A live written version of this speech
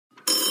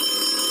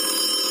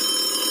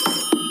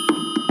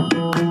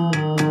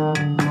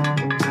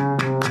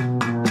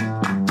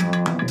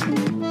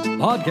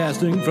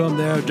Broadcasting from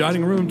their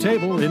dining room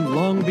table in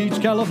Long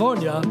Beach,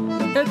 California,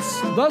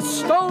 it's the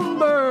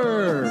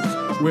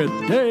Stonebergs with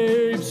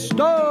Dave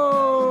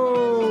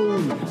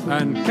Stone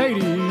and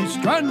Katie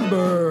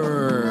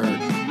Strandberg.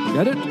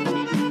 Get it?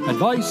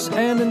 Advice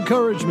and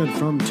encouragement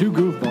from two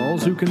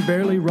goofballs who can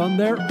barely run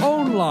their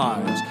own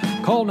lives.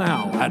 Call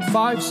now at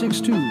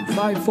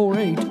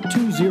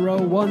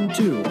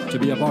 562-548-2012 to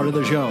be a part of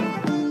the show.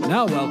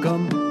 Now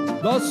welcome,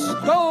 the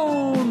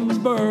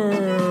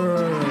Stonebergs.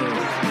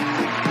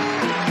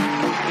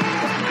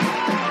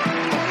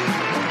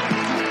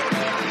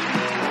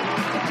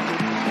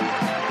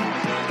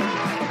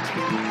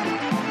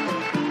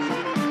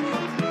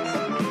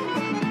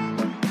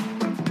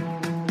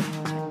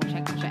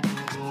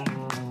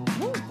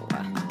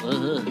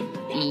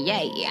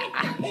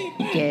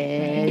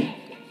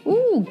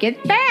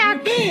 Get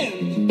back.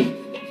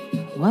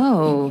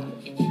 Whoa.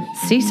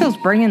 Cecil's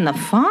bringing the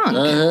funk.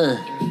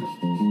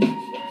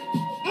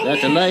 About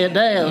to lay it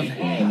down.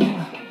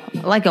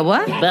 Like a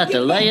what? About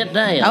to lay it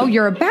down. Oh,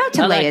 you're about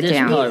to lay it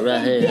down. I like this part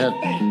right here.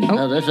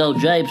 Oh, that's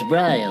old James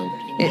Brown.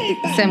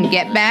 Some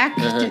get back.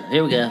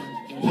 Here we go.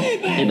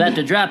 He's about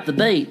to drop the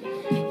beat.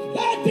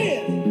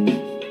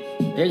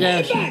 Here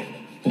goes.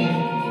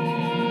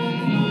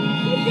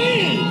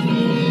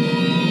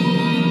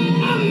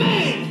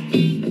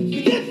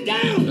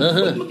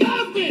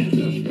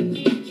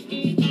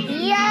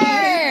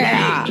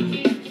 Yeah!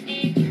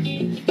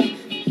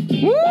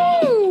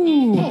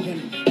 Woo!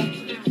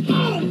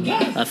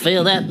 I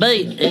feel that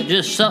beat. It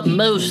just something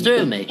moves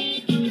through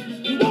me.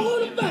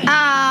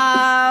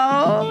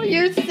 Oh,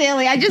 you're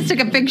silly. I just took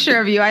a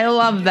picture of you. I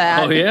love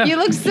that. Oh, yeah? You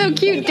look so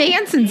cute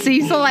dancing,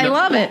 Cecil. I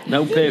love it.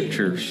 No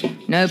pictures.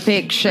 No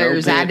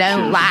pictures. I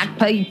don't like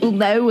people,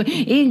 though.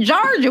 In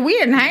Georgia, we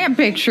didn't have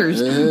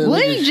pictures.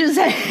 We just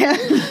had...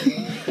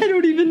 I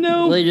don't even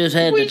know. We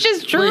had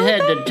drew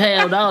the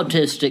town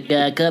autistic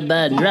guy come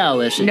by and draw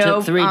us. It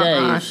took 3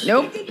 days.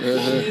 Nope.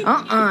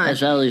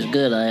 That's all he's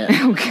good at.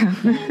 Oh,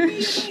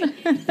 gosh.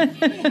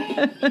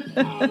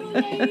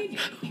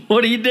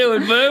 What are you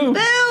doing, Boo? Boo,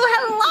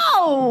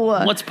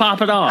 hello. What's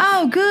popping off?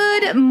 Oh,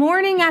 good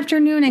morning,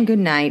 afternoon, and good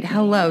night.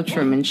 Hello,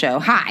 Truman Show.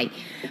 Hi.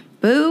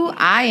 Boo,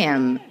 I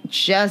am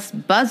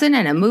just buzzing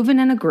and a moving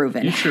and a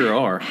grooving. You sure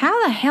are.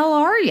 How the hell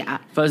are ya?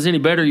 If I was any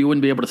better, you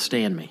wouldn't be able to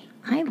stand me.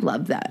 I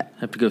love that.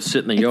 I have to go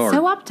sit in the yard.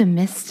 It's so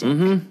optimistic.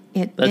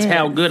 Mm-hmm. That's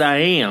how good I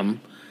am,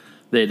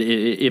 that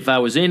if I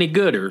was any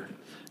gooder,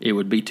 it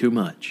would be too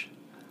much.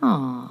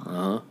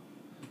 Aw.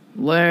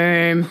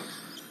 Lame.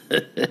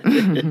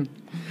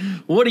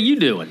 What are you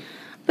doing?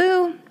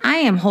 Boo, I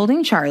am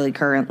holding Charlie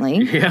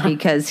currently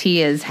because he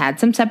has had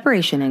some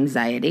separation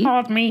anxiety.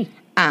 Hold me.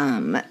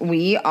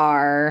 We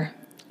are,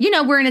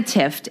 we're in a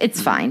tiff.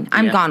 It's fine.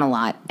 I'm gone a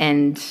lot,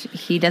 and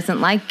he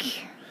doesn't like...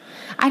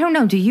 I don't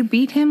know. Do you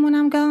beat him when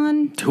I'm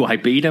gone? Do I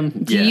beat him?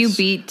 Do you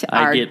beat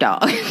our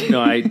dog?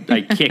 No, I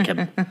kick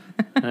him.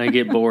 I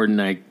get bored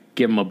and I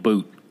give him a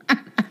boot.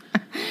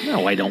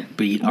 No, I don't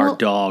beat our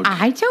dog.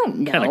 I don't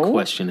know. What kind of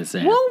question is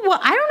that? Well,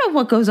 I don't know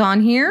what goes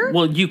on here.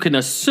 Well, you can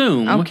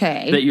assume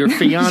that your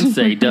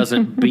fiance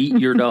doesn't beat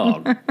your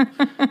dog.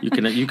 You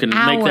can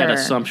make that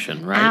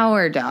assumption, right?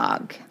 Our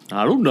dog.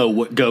 I don't know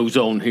what goes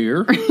on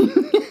here. I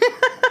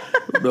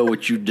don't know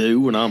what you do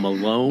when I'm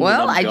alone.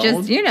 Well, I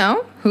just,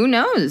 who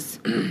knows?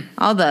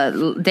 All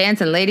the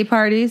dancing lady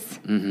parties.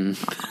 Mm-hmm.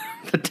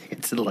 The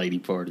dancing lady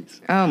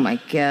parties. Oh, my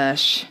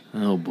gosh.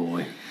 Oh,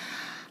 boy.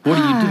 What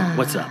are you doing?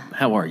 What's up?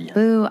 How are you?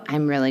 Boo,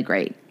 I'm really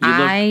great.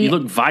 You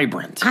look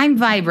vibrant. I'm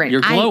vibrant.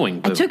 You're glowing,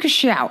 Boo. I took a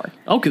shower.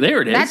 Okay,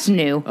 there it is. That's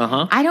new.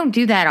 I don't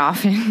do that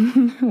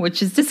often,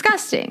 which is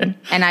disgusting.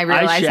 And I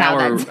realize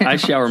I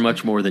shower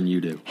much more than you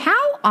do.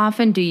 How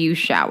often do you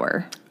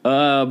shower?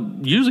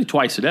 Usually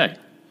twice a day.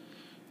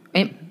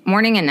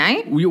 Morning and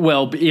night?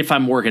 Well, if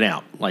I'm working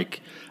out.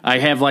 Like, I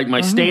have like my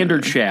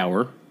standard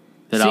shower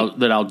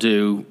that I'll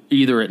do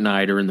either at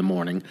night or in the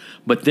morning.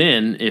 But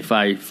then if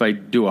I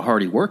do a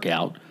hearty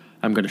workout,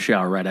 I'm going to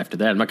shower right after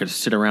that. I'm not going to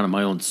sit around in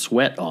my own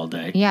sweat all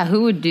day. Yeah,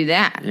 who would do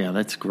that? Yeah,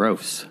 that's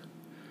gross.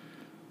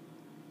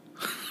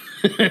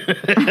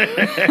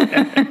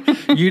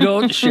 You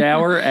don't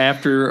shower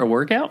after a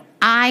workout?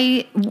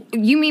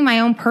 You mean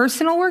my own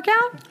personal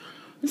workout?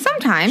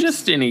 Sometimes.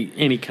 Just any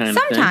kind of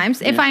thing.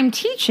 Sometimes. If I'm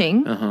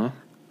teaching,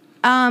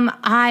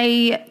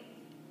 I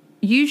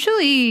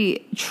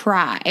usually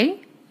try.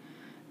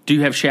 Do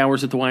you have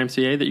showers at the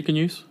YMCA that you can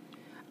use?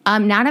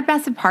 Not at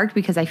Bassett Park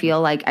because I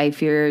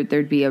fear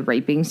there'd be a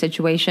raping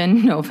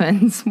situation. No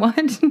offense. What?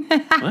 Is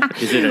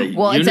it a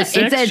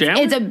unisex shower?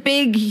 It's a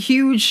big,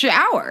 huge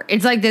shower.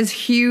 It's like this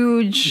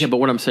huge... Yeah, but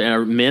what I'm saying,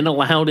 are men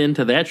allowed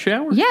into that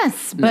shower?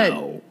 Yes, but...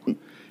 No.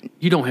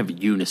 You don't have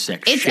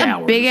unisex it's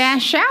showers. It's a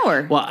big-ass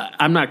shower. Well,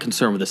 I'm not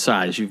concerned with the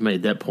size. You've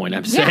made that point.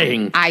 I'm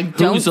saying I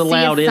don't who's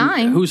allowed see a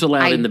sign. Who's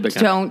allowed in the big...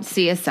 I don't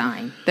see a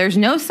sign. There's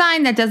no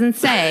sign that doesn't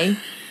say...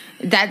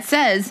 that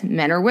says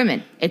men or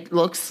women. It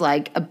looks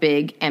like a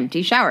big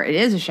empty shower. It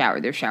is a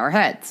shower. There's shower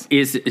heads.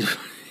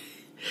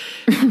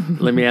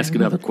 Let me ask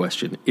another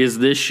question. Is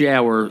this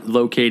shower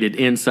located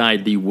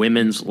inside the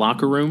women's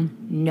locker room?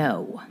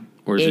 No.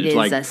 Or is It it is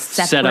like a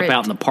set up separate-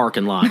 out in the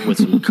parking lot with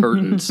some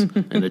curtains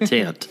and a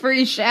tent?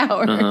 Free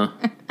shower.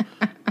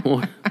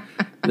 What?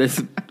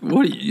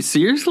 What?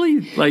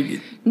 Seriously?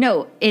 Like,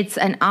 No, it's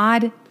an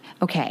odd.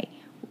 Okay,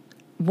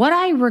 what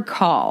I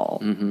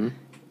recall,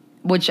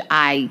 which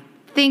I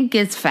think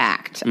is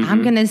fact.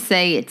 I'm gonna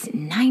say it's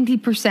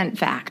 90%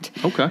 fact.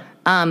 okay.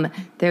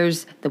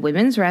 There's the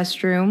women's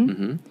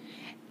restroom.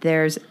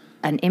 There's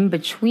an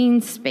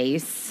in-between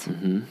space.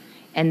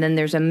 And then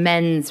there's a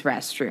men's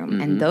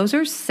restroom. And those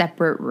are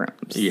separate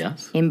rooms.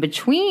 Yes. In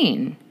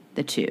between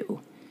the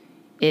two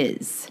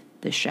is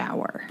the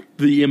shower.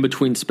 The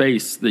in-between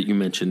space that you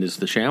mentioned is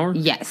the shower?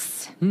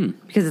 Yes.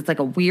 Because it's like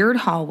a weird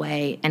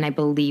hallway. And I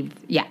believe,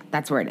 yeah,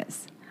 that's where it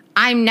is.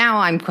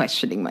 I'm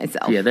questioning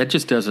myself. Yeah, that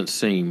just doesn't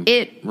seem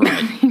It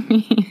right.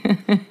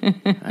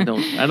 I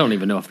don't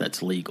even know if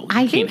that's legal.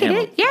 I think it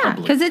is. Yeah,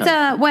 because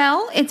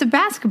it's a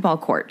basketball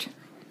court.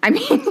 I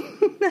mean,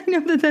 I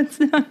know that's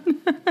not.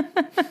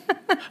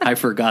 I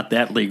forgot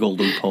that legal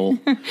loophole.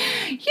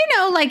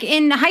 Like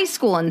in high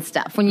school and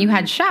stuff when you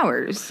had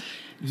showers.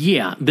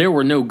 Yeah, there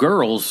were no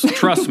girls.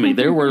 Trust me,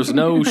 there was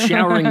no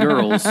showering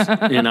girls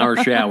in our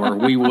shower.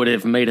 We would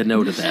have made a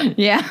note of that.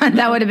 Yeah,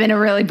 that would have been a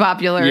really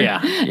popular.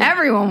 Yeah.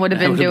 Everyone would have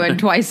been doing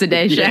twice a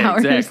day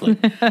showers. Yeah, exactly.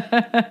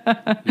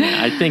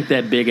 I think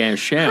that big ass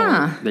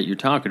shower that you're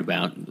talking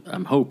about,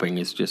 I'm hoping,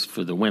 is just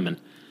for the women.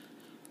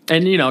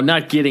 And,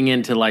 not getting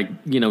into,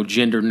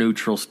 gender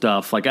neutral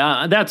stuff. Like,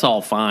 that's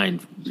all fine.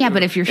 Yeah,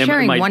 but if you're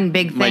sharing one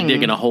big thing. Am I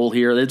digging a hole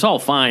here? It's all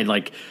fine.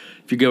 Like,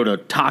 if you go to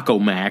Taco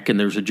Mac and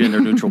there's a gender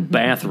neutral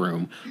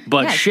bathroom.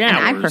 But Yes, showers.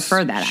 and I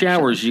prefer that,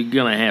 Showers, you're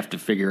going to have to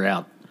figure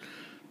out.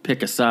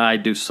 Pick a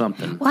side, do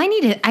something. Well,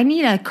 I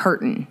need a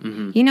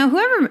curtain.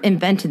 Whoever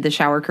invented the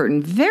shower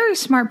curtain, very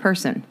smart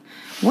person.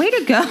 Way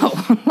to go.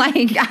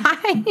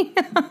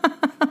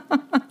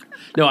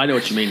 No, I know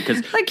what you mean. Cause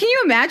can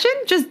you imagine?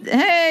 Just,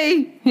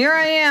 hey, here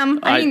I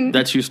am.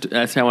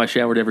 that's how I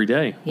showered every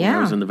day when I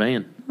was in the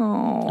van.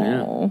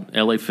 Oh.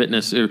 Yeah. LA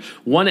Fitness.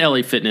 One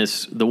LA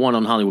Fitness, the one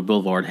on Hollywood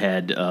Boulevard,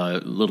 had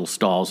little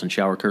stalls and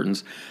shower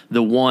curtains.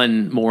 The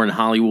one more in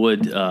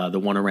Hollywood, the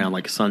one around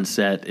like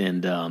Sunset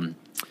and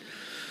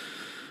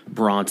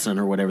Bronson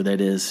or whatever that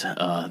is,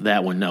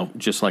 that one, no,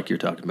 just like you're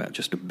talking about,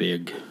 just a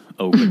big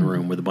open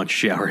room with a bunch of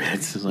shower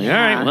heads. It's like, all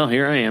right, well,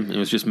 here I am. It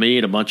was just me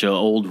and a bunch of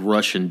old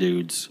Russian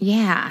dudes.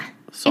 Yeah.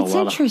 It's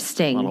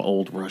interesting. A lot of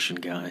old Russian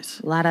guys.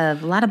 A lot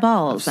of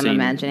balls, I'm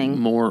imagining.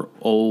 More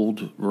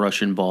old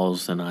Russian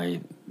balls than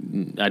I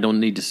don't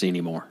need to see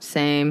anymore.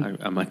 Same.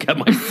 I got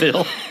my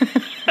fill.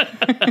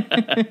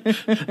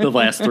 The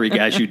last 3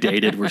 guys you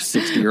dated were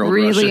 60-year-old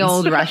really Russians.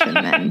 old Russian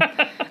men.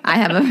 I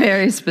have a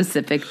very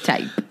specific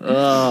type.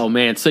 Oh,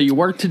 man. So you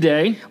worked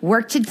today?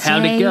 Worked today.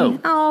 How'd it go?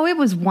 Oh, it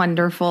was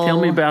wonderful.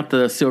 Tell me about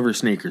the Silver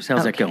Sneakers.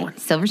 How's that going?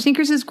 Silver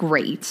Sneakers is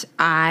great.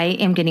 I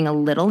am getting a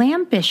little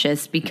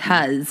ambitious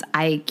because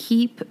I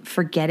keep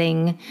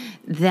forgetting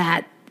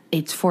that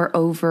it's for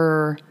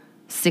over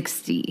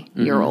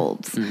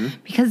 60-year-olds.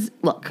 Because,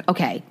 look,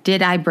 okay,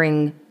 did I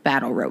bring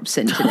battle ropes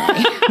in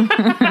today?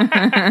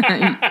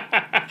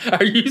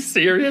 Are you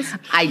serious?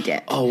 I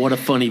did. Oh, what a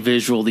funny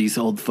visual, these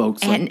old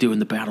folks like doing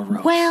the battle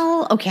ropes.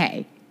 Well,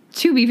 okay.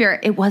 To be fair,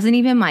 it wasn't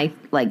even my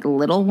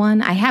little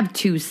one. I have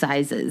 2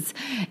 sizes,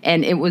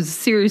 and it was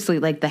seriously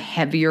the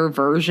heavier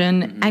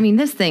version. I mean,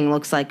 this thing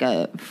looks like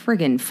a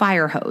friggin'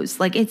 fire hose.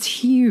 It's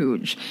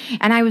huge.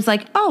 And I was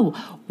like,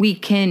 oh, we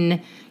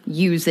can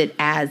use it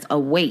as a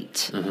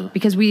weight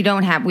because we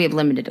have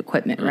limited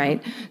equipment,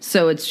 right?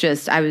 So it's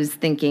just, I was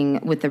thinking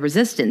with the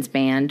resistance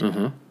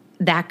band,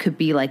 that could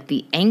be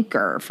the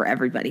anchor for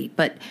everybody.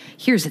 But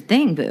here's the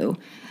thing, Boo.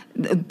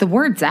 The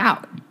word's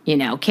out.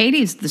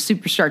 Katie's the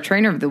superstar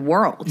trainer of the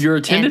world. Your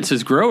attendance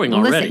is growing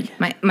already.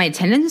 Listen, my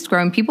attendance is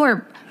growing.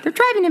 They're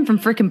driving in from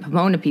freaking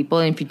Pomona, people.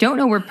 And if you don't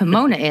know where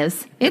Pomona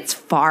is, it's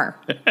far.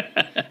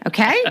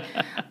 Okay?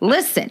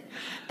 Listen,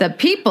 the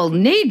people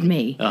need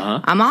me.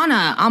 I'm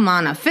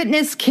on a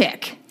fitness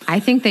kick. I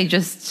think they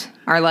just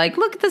are like,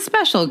 look at the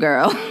special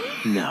girl.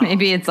 No.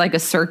 Maybe it's like a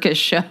circus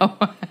show.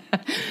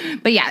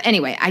 But yeah,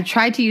 anyway, I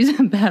tried to use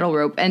a battle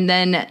rope and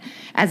then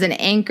as an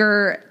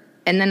anchor.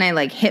 And then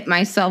I hit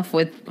myself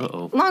with,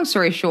 long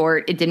story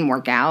short, it didn't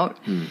work out.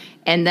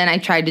 And then I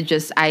tried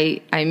to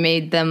I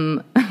made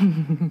them,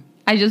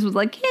 I just was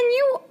like, can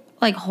you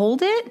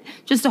hold it?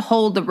 Just to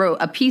hold the rope,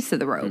 a piece of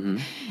the rope.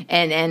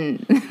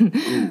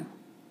 And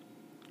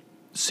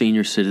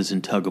Senior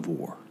citizen tug of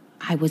war.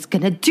 I was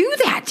going to do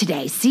that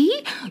today.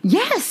 See?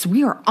 Yes,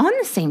 we are on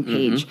the same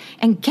page.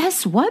 And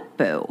guess what,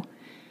 Boo?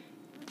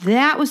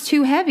 That was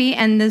too heavy,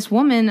 and this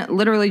woman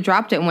literally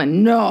dropped it and went,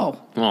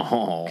 no.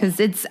 Because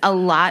it's a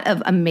lot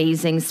of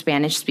amazing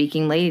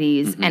Spanish-speaking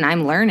ladies, and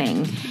I'm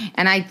learning.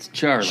 And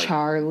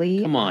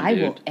Charlie, come on, I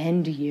dude. will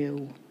end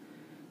you.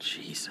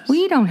 Jesus.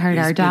 We don't hurt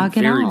our dog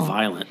at all. He's been very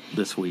violent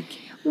this week.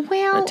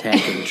 Well,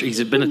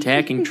 he's been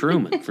attacking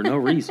Truman for no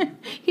reason.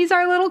 He's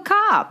our little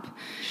cop.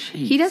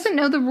 Jeez. He doesn't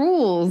know the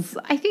rules.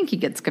 I think he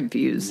gets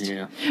confused.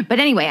 Yeah. But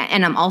anyway,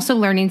 and I'm also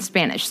learning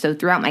Spanish. So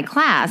throughout my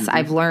class,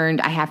 I've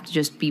learned I have to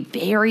just be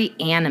very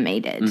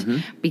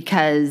animated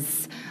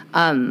because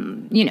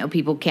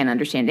people can't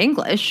understand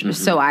English.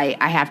 So I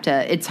have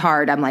to, it's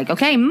hard. I'm like,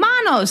 okay,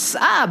 manos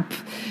up.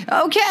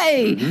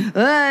 Okay.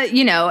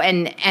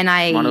 And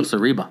I. Manos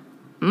arriba.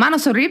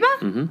 Manos arriba?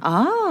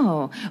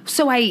 Oh.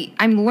 So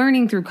I'm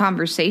learning through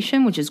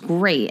conversation, which is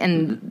great.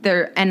 And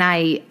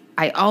I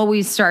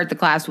always start the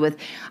class with,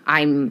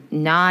 I'm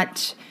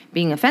not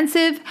being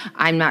offensive.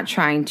 I'm not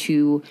trying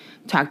to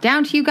talk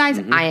down to you guys.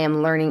 I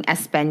am learning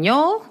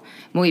Espanol.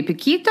 Muy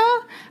poquito.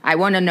 I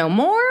want to know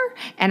more,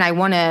 and I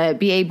want to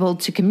be able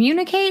to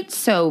communicate.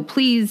 So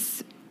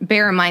please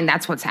bear in mind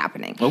that's what's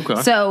happening.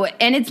 Okay. So,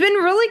 and it's been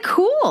really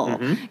cool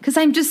because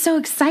I'm just so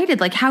excited.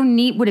 Like, how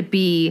neat would it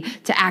be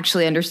to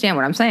actually understand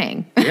what I'm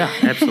saying? Yeah,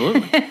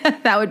 absolutely.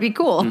 That would be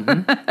cool.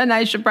 And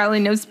I should probably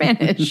know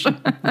Spanish. So,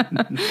 yeah,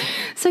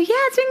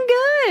 it's been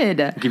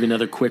good. I'll give you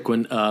another quick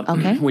one.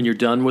 Okay. When you're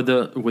done with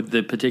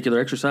the particular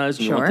exercise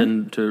and you want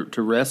them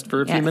to rest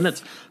for a few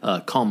minutes,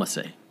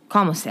 cálmase.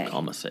 Cálmase.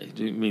 Cálmase.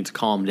 It means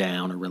calm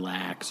down or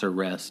relax or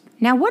rest.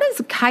 Now, what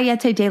does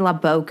cállate de la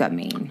boca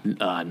mean?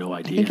 No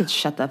idea. I think it's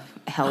shut the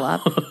hell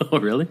up. Oh,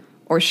 really?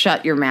 Or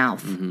shut your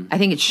mouth. I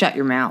think it's shut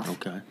your mouth.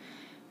 Okay.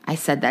 I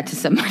said that to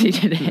somebody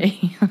today.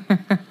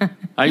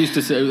 I used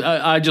to say,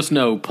 I just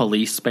know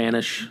police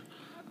Spanish.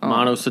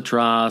 Manos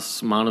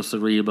atrás, manos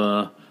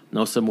arriba,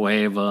 no se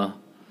mueva.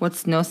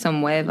 What's no se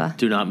mueva?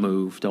 Do not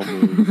move. Don't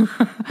move.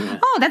 Yeah.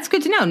 Oh, that's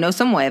good to know. No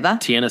se mueva.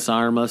 Tienes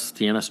armas,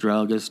 tienes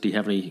drogas. Do you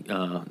have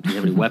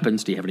any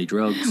weapons? Do you have any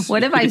drugs?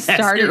 What if I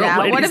started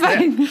out? What if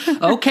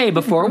I? Okay,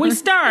 before we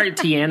start,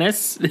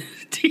 tienes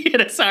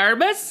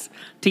armas,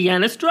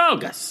 tienes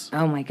drogas.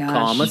 Oh my gosh.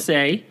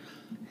 Cálmase,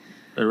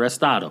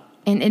 arrestado.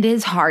 And it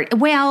is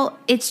hard. Well,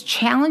 it's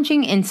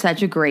challenging in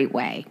such a great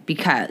way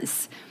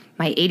because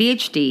my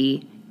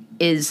ADHD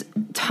is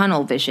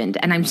tunnel visioned.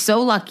 And I'm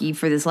so lucky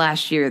for this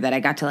last year that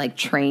I got to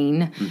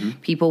train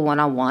people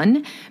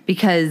one-on-one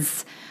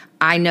because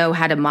I know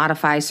how to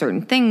modify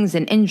certain things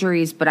and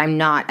injuries, but I'm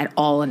not at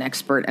all an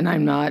expert and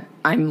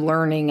I'm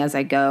learning as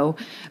I go.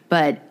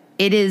 But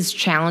it is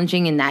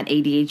challenging in that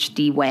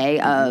ADHD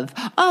way of,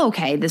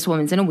 okay, this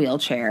woman's in a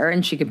wheelchair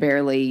and she could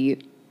barely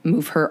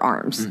move her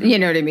arms. You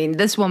know what I mean?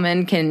 This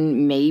woman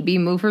can maybe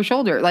move her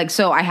shoulder.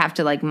 So I have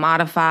to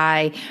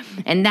modify.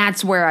 And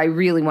that's where I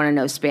really want to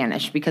know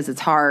Spanish because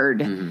it's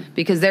hard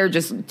because they're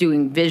just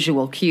doing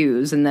visual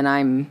cues and then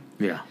I'm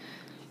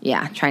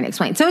trying to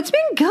explain. So it's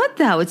been good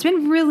though. It's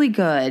been really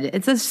good.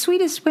 It's the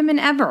sweetest women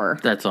ever.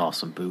 That's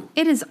awesome, Boo.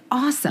 It is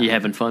awesome. You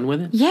having fun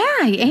with it? Yeah,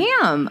 I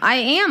am.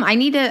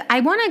 I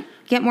want to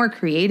get more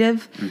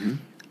creative.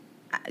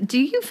 Do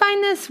you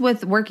find this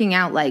with working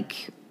out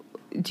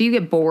do you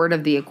get bored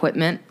of the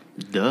equipment?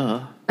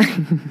 Duh.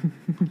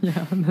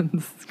 Yeah,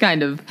 that's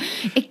kind of...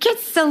 It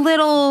gets a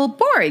little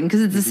boring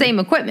because it's the same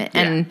equipment.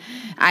 Yeah. And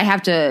I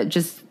have to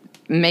just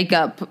make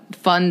up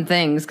fun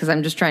things because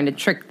I'm just trying to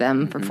trick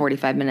them for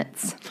 45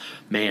 minutes.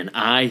 Man,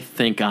 I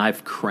think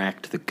I've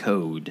cracked the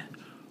code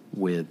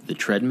with the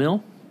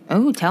treadmill.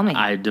 Oh, tell me.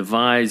 I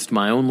devised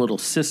my own little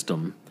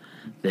system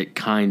that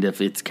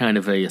it's kind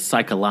of a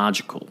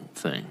psychological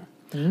thing.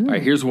 All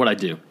right, here's what I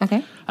do.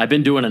 Okay. I've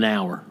been doing an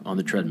hour on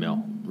the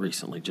treadmill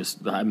recently.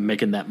 I'm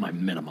making that my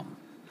minimum.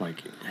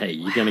 Hey,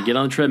 you're going to get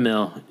on the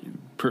treadmill,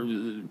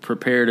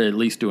 prepare to at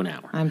least do an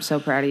hour. I'm so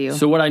proud of you.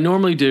 So what I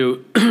normally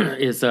do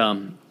is,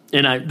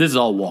 this is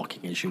all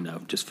walking, as you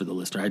know, just for the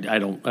listener. I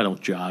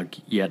don't jog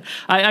yet.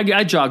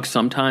 I jog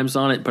sometimes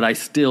on it, but I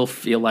still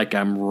feel like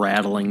I'm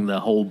rattling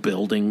the whole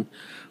building.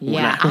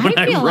 Yeah, I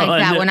feel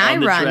like that when I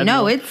run.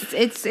 No, it's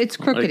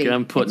crookedy.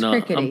 I'm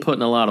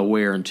putting a lot of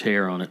wear and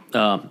tear on it.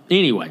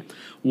 Anyway,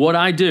 what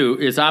I do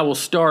is I will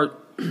start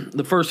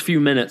the first few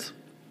minutes.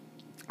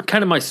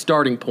 Kind of my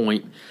starting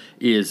point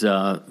is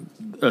a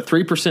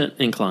 3%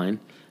 incline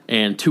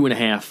and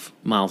 2.5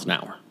 miles an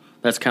hour.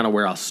 That's kind of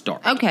where I'll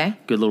start. Okay.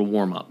 Good little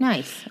warm up.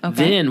 Nice.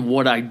 Okay. Then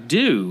what I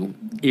do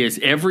is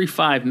every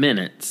 5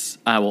 minutes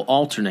I will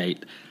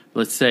alternate.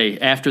 Let's say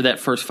after that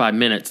first 5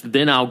 minutes,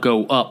 then I'll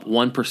go up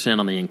 1%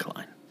 on the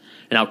incline.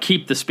 And I'll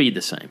keep the speed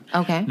the same.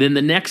 Okay. Then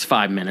the next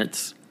 5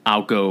 minutes,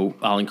 I'll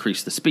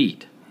increase the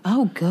speed.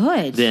 Oh,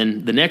 good.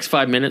 Then the next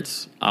 5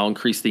 minutes, I'll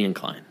increase the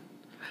incline.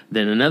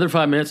 Then another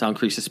 5 minutes, I'll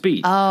increase the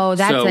speed. Oh,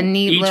 that's a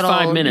neat each little... Each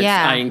 5 minutes,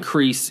 yeah. I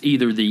increase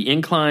either the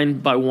incline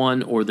by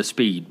 1 or the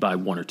speed by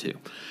 1 or 2.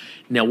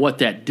 Now, what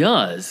that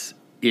does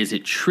is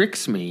it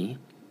tricks me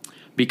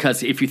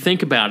because if you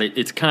think about it,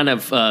 it's kind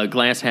of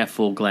glass half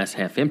full, glass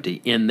half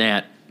empty in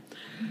that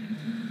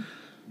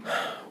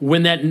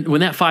when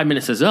that 5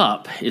 minutes is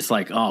up, it's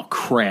like, oh,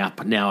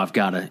 crap, now I've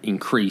got to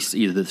increase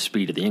either the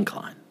speed or the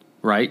incline,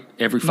 right?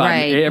 Every 5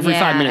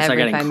 minutes, I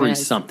got to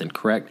increase something,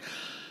 correct?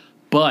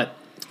 But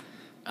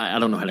I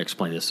don't know how to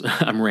explain this.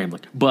 I'm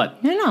rambling.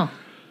 But no.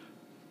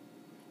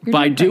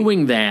 By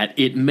doing that,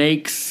 it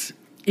makes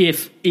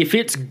if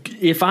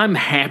I'm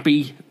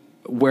happy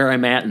where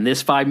I'm at in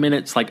this 5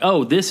 minutes,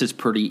 oh, this is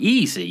pretty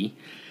easy,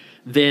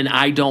 then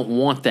I don't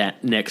want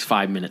that next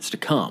 5 minutes to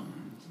come.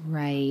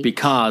 Right.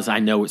 Because I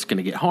know it's going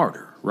to get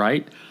harder,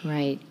 right?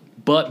 Right.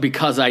 But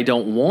because I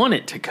don't want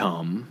it to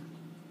come,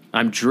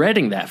 I'm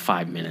dreading that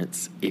 5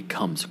 minutes, it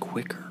comes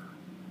quicker.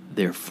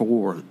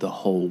 Therefore, the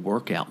whole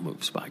workout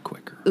moves by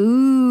quicker.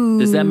 Ooh.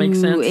 Does that make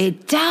sense?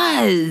 It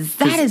does.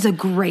 That is a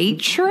great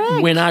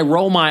trick. When I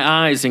roll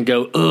my eyes and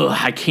go, ugh,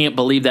 I can't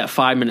believe that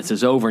 5 minutes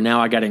is over.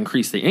 Now I got to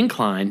increase the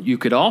incline. You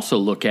could also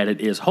look at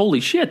it as, holy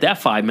shit, that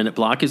 5 minute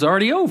block is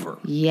already over.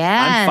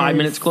 Yes. I'm 5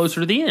 minutes closer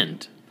to the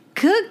end.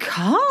 Good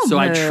call. So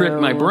I trick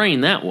my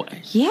brain that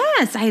way.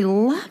 Yes, I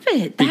love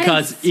it.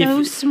 That is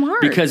so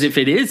smart. Because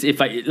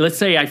let's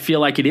say I feel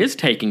like it is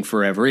taking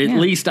forever, at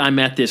least I'm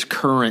at this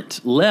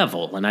current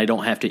level and I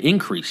don't have to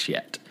increase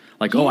yet.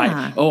 Like,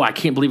 I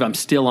can't believe I'm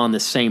still on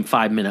this same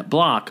 5 minute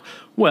block.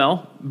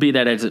 Well, be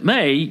that as it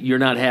may, you're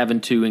not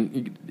having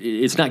to,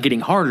 it's not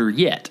getting harder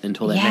yet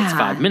until that next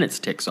 5 minutes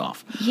ticks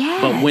off.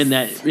 Yes.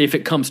 But if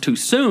it comes too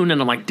soon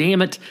and I'm like,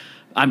 damn it,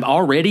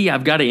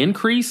 I've got to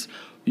increase.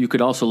 You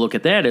could also look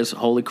at that as,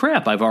 holy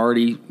crap, I've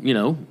already,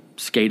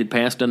 skated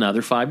past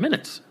another 5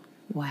 minutes.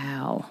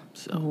 Wow.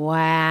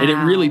 And it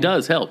really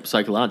does help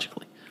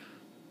psychologically.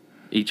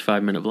 Each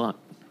 5 minute block.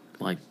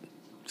 Like,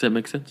 does that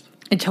make sense?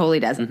 It totally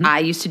does. Mm-hmm. I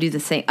used to do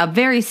a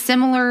very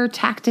similar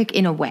tactic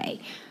in a way,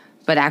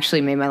 but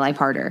actually made my life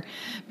harder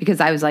because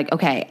I was like,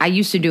 okay, I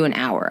used to do an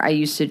hour. I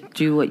used to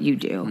do what you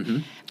do. Mm-hmm.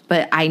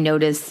 But I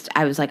noticed,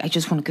 I was like, I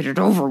just want to get it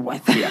over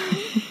with. Yeah.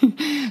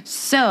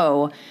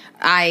 So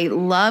I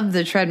love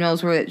the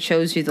treadmills where it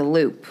shows you the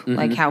loop,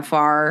 like how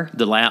far.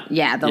 The lap.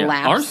 Yeah, the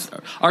laps.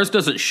 Ours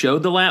doesn't show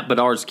the lap, but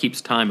ours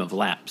keeps time of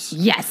laps.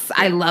 Yes,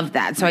 I love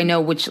that. So I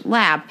know which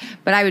lap,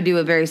 but I would do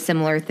a very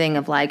similar thing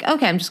of like,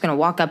 okay, I'm just going to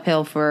walk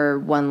uphill for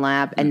one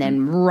lap and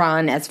then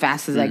run as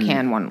fast as I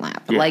can one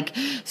lap. Yeah. Like,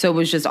 so it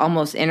was just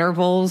almost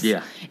intervals.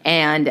 Yeah.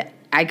 And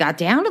I got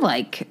down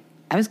to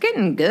I was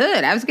getting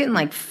good. I was getting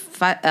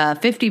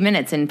 50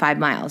 minutes in 5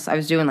 miles. I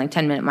was doing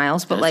 10-minute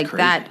miles, but That's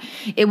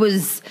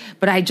crazy.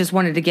 But I just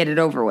wanted to get it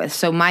over with.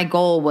 So my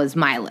goal was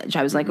mileage.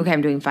 I was like, okay,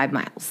 I'm doing 5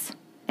 miles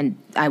and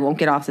I won't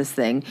get off this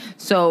thing.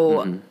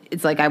 So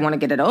it's like, I want to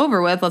get it over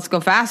with. Let's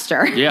go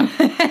faster. Yeah.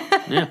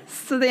 Yeah.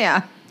 So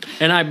yeah.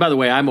 And by the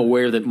way, I'm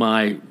aware that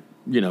my,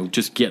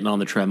 just getting on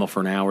the treadmill for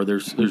an hour,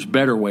 there's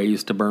better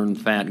ways to burn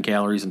fat and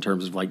calories in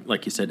terms of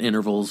like you said,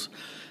 intervals.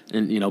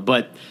 And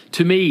but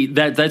to me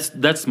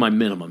that's my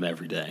minimum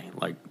every day.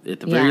 Like at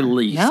the very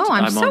least. No,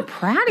 I'm so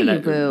proud of you,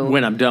 Boo.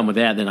 When I'm done with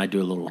that, then I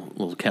do a little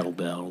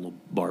kettlebell, little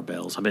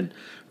barbells. I've been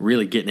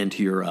really getting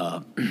into your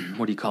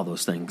what do you call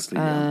those things?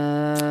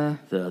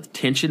 The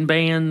tension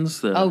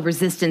bands.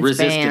 Resistance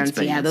bands.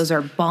 Yeah, those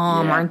are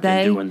bomb, aren't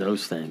they? Doing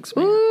those things.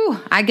 Man. Ooh,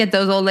 I get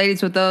those old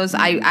ladies with those.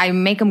 I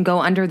make them go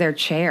under their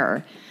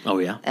chair. Oh,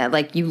 yeah?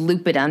 You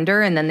loop it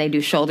under, and then they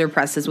do shoulder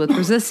presses with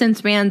resistance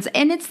bands,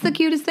 and it's the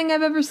cutest thing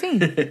I've ever seen.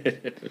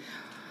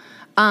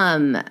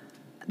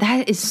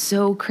 That is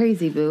so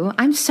crazy, Boo.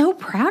 I'm so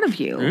proud of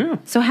you. Yeah.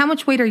 So how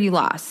much weight are you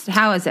lost?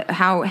 How is it?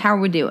 How are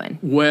we doing?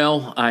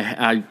 Well, I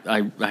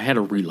had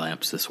a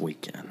relapse this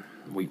weekend.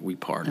 We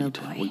partied.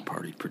 Oh, we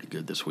partied pretty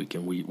good this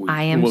weekend.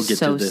 I am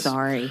so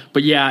sorry.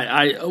 But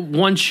yeah,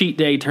 one cheat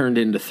day turned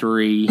into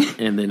 3,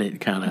 and then it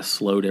kind of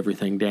slowed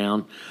everything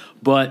down.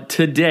 But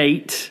to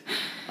date,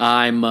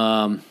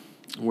 I'm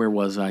where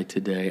was I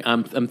today?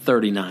 I'm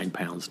 39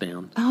 pounds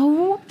down.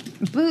 Oh,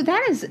 Boo,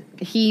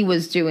 he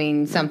was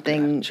doing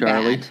something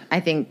Charlie? bad. I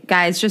think,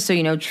 guys, just so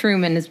you know,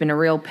 Truman has been a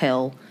real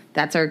pill.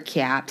 That's our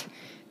cat.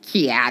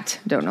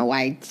 Don't know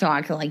why I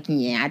talk like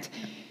cat.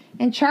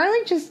 And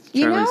Charlie just,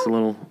 Charlie's a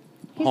little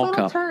he's a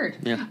little turd.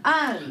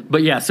 Yeah.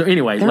 But yeah, so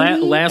anyway,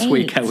 last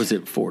week I was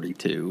at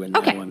 42, and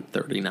now I'm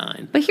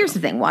 39. But here's the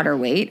thing, water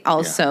weight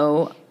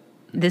also... Yeah.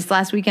 This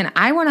last weekend,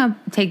 I want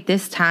to take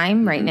this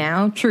time right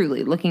now,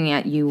 truly looking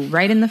at you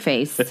right in the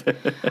face.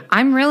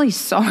 I'm really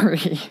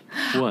sorry.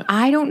 What?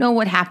 I don't know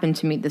what happened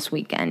to me this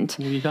weekend.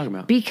 What are you talking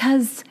about?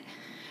 Because,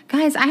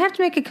 guys, I have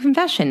to make a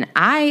confession.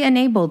 I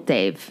enabled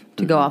Dave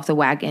to go off the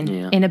wagon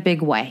in a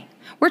big way.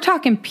 We're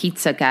talking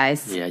pizza,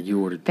 guys. Yeah,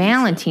 you ordered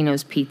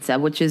Valentino's pizza,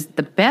 which is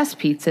the best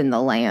pizza in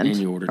the land and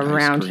you ordered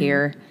around ice cream.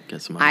 here.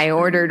 Get some ice cream. I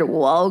ordered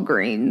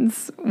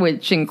Walgreens,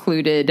 which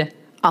included...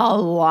 a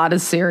lot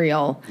of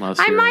cereal.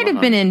 I might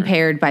have been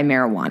impaired by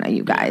marijuana,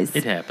 you guys.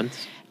 It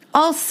happens.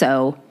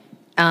 Also,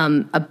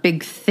 a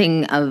big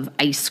thing of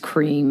ice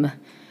cream.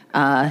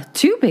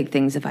 2 big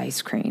things of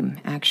ice cream,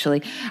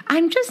 actually.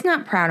 I'm just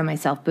not proud of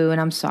myself, Boo,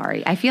 and I'm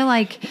sorry. I feel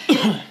like...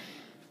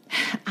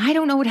 I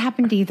don't know what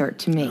happened either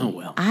to me. Oh,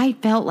 well. I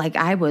felt like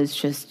I was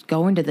just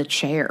going to the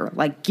chair.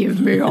 Like,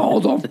 give me all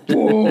the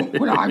food.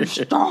 I'm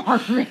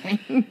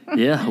starving.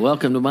 Yeah,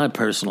 welcome to my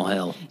personal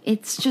hell.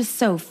 It's just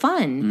so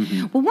fun.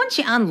 Mm-hmm. Well, once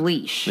you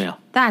unleash,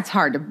 that's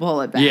hard to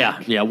pull it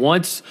back. Yeah.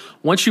 Once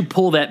you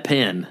pull that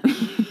pin,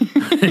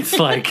 it's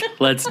like,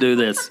 let's do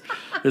this.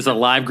 There's a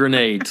live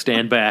grenade.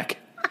 Stand back.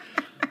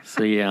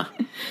 So, yeah.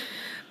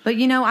 But,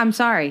 I'm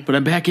sorry. But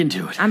I'm back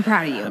into it. I'm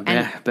proud of you.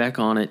 I'm back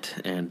on it.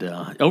 And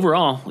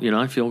overall,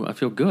 I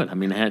feel good. I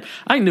mean,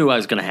 I knew I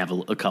was going to have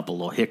a couple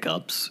little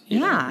hiccups. You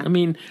know? I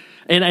mean,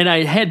 and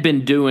I had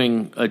been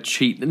doing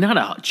not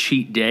a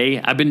cheat day.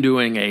 I've been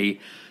doing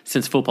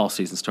since football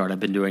season started, I've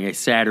been doing a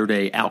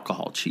Saturday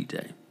alcohol cheat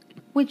day.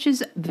 which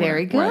is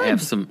very good. Where I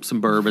have some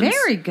bourbons.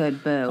 Very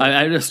good, Boo.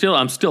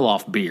 I'm still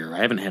off beer. I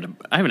haven't had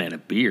a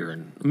beer,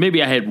 and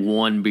maybe I had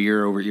one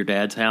beer over at your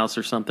dad's house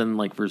or something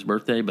like for his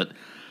birthday. But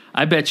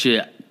I bet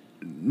you,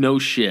 no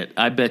shit,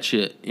 I bet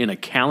you in a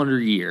calendar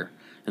year,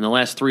 in the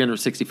last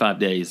 365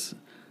 days,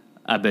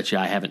 I bet you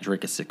I haven't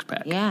drank a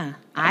 6-pack. Yeah,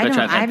 I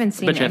haven't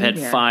seen. I bet you I've had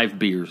beer. 5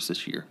 beers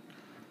this year.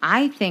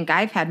 I think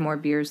I've had more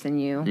beers than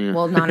you. Yeah.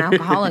 Well,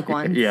 non-alcoholic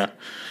ones. Yeah.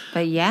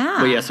 But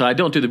yeah. So I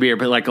don't do the beer,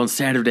 but like on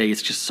Saturday,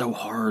 it's just so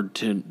hard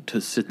to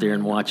sit there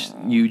and watch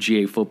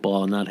UGA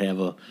football and not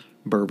have a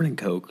bourbon and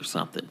Coke or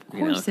something. Of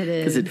course it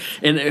is.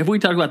 And if we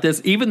talk about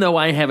this, even though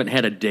I haven't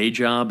had a day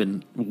job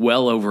in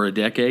well over a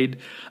decade,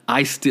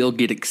 I still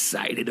get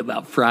excited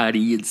about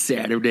Friday and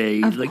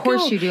Saturday. Of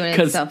course you do, and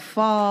it's the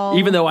fall.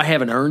 Even though I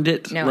haven't earned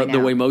it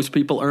the way most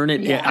people earn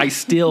it, I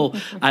still,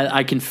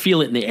 I can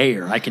feel it in the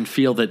air. I can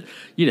feel that,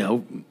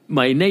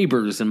 my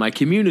neighbors and my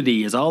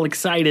community is all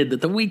excited that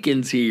the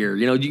weekend's here.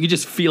 You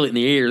just feel it in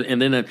the air.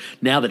 And then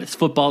now that it's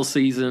football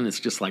season, it's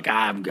just like,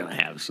 I'm going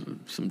to have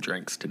some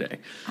drinks today.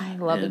 I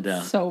love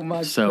it so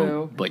much,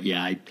 Boo. But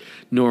yeah, I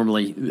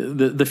normally,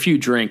 the few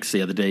drinks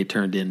the other day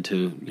turned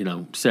into,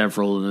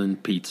 several, and then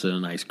pizza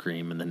and ice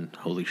cream, and then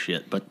holy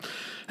shit. But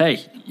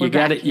hey, you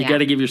got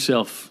to give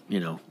yourself,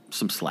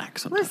 some slack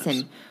sometimes.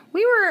 Listen,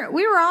 we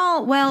were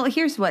all, well,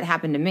 here's what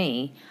happened to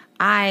me.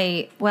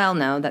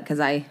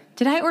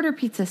 Did I order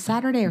pizza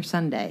Saturday or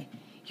Sunday?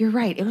 You're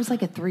right. It was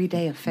like a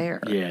 3-day affair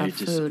of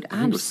food.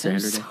 I'm so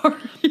sorry.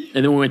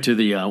 And then we went to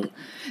the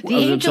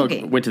Angel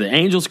game. Went to the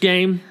Angels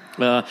game.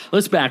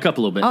 Let's back up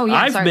a little bit. Oh, yeah,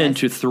 I've been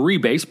to 3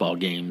 baseball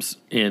games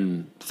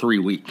in 3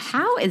 weeks.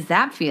 How is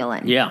that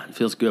feeling? Yeah, it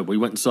feels good. We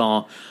went and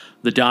saw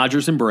the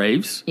Dodgers and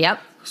Braves.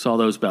 Yep. Saw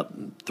those about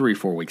 3 or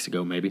 4 weeks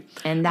ago, maybe.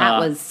 And that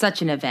was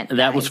such an event. And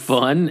that was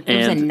fun. It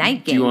was a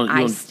night game.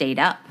 I stayed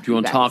up. Do you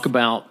want to talk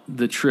about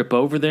the trip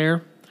over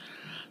there?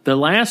 The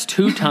last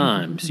 2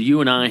 times you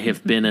and I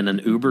have been in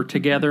an Uber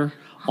together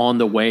on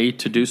the way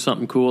to do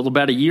something cool.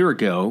 About a year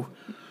ago,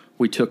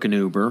 we took an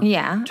Uber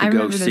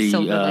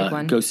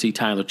to go see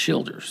Tyler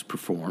Childers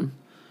perform.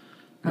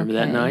 Remember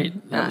that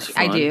night? That was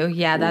fun. I do.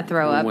 Yeah, that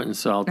throw up. We went and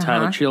saw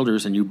Tyler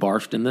Childers, and you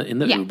barfed in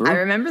the Uber. I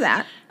remember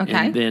that.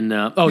 Okay. And then,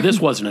 this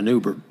wasn't an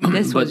Uber.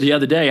 But the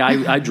other day,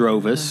 I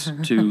drove us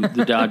to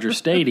the Dodger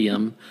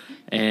Stadium,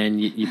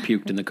 and you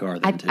puked in the car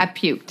then, too. I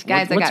puked.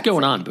 Guys, what's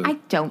going on, Boo? I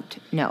don't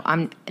know.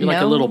 You're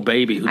like a little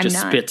baby who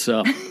just spits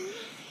up.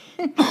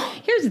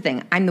 Here's the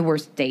thing. I'm the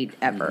worst date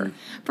ever.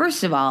 Mm-hmm.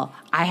 First of all,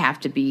 I have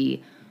to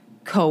be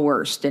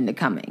coerced into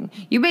coming.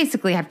 You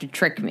basically have to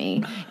trick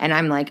me, and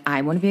I'm like,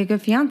 I want to be a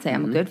good fiance.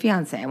 I'm a good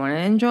fiance. I want to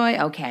enjoy.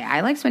 Okay,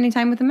 I like spending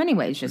time with him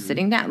anyways, just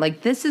sitting down.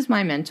 Like, this is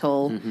my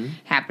mental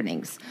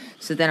happenings.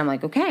 So then I'm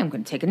like, okay, I'm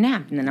going to take a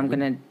nap, and then I'm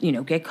going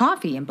to, get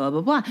coffee and blah,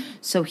 blah, blah.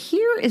 So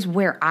here is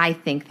where I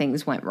think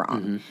things went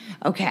wrong.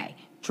 Okay,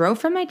 drove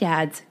from my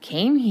dad's,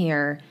 came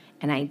here,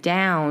 and I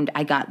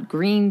got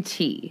green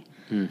tea.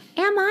 Am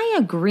I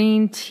a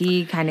green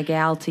tea kind of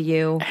gal to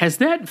you? Has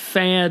that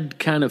fad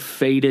kind of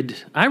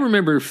faded? I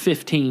remember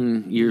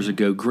 15 years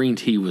ago, green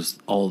tea was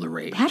all the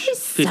rage. That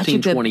is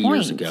 15, 20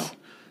 years ago.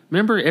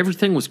 Remember,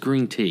 everything was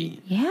green tea.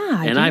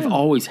 Yeah, and I've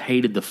always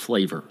hated the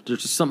flavor.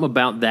 There's just something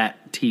about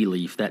that tea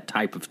leaf, that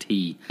type of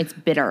tea. It's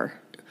bitter.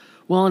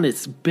 Well, and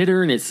it's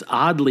bitter, and it's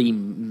oddly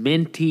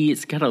minty.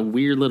 It's got a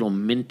weird little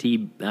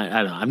minty. I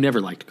don't know. I've never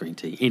liked green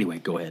tea. Anyway,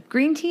 go ahead.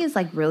 Green tea is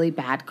like really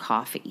bad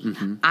coffee,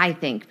 I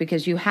think,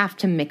 because you have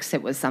to mix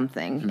it with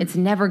something. It's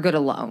never good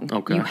alone.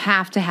 Okay. You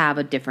have to have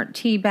a different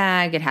tea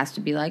bag. It has to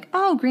be like,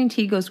 green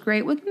tea goes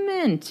great with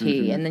mint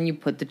tea. And then you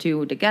put the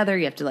two together.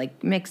 You have to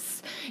like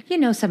mix,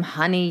 some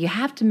honey. You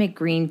have to make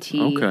green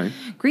tea. Okay.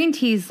 Green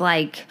tea's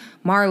like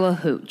Marla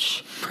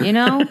Hooch,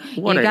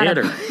 What a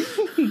hitter.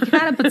 You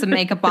gotta put some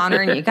makeup on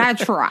her, and you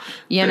gotta try,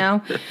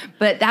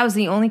 But that was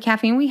the only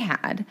caffeine we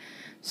had.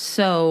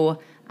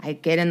 So I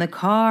get in the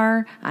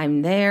car,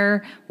 I'm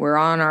there, we're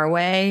on our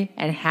way,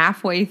 and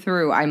halfway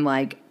through, I'm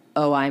like,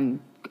 I'm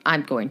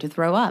going to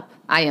throw up.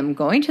 I am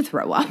going to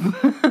throw up.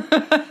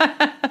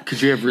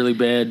 Because you have really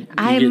bad...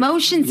 I have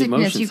motion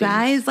sickness, you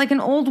guys, like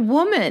an old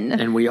woman.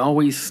 And we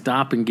always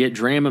stop and get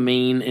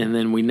Dramamine, and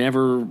then we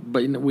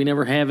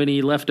never have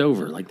any left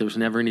over. Like, there's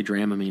never any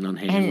Dramamine on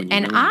hand.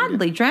 And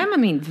oddly,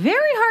 Dramamine, very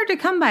hard to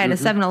come by at a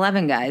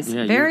 7-Eleven, guys.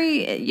 Yeah,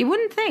 you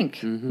wouldn't think,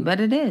 but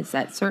it is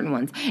at certain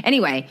ones.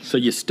 Anyway. So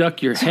you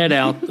stuck your head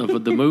out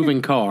of the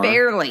moving car.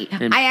 Barely.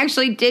 I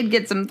actually did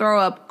get some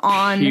throw up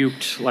on...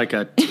 Puked like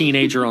a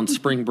teenager on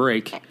spring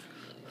break.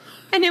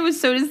 And it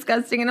was so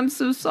disgusting, and I'm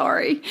so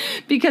sorry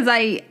because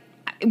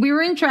we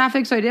were in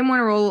traffic, so I didn't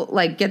want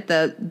to get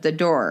the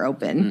door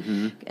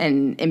open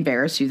and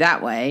embarrass you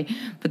that way.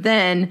 But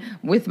then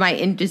with my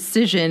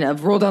indecision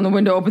of roll down the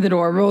window, open the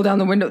door, roll down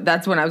the window,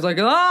 that's when I was like,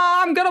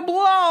 I'm gonna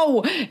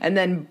blow, and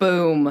then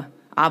boom,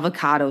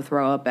 avocado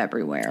throw up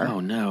everywhere. Oh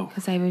no!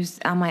 Because I was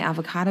on my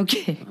avocado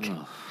kick,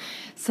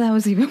 so that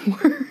was even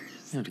worse.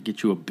 I have to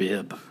get you a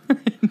bib.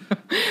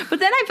 But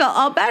then I felt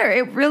all better.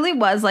 It really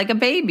was like a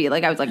baby.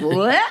 Like I was like,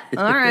 what?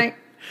 All right.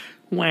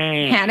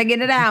 Had to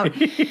get it out.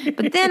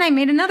 But then I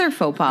made another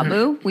faux pas,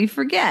 Boo. We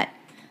forget.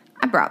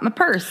 I brought my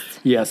purse.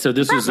 Yeah, so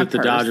this was at the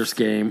Dodgers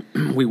game.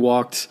 We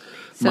walked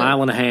a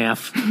mile and a half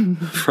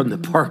from the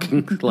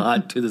parking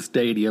lot to the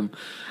stadium,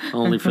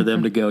 only for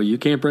them to go, you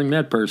can't bring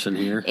that purse in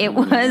here. It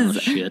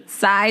was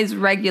size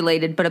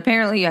regulated, but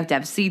apparently you have to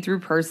have see-through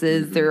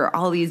purses. There are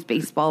all these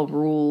baseball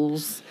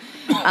rules.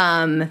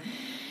 And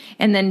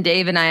then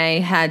Dave and I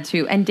had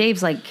to, and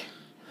Dave's like,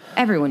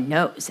 everyone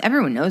knows,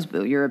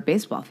 Boo, you're a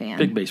baseball fan.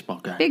 Big baseball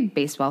guy. Big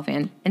baseball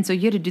fan. And so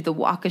you had to do the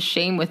walk of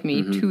shame with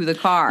me to the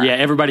car. Yeah,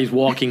 everybody's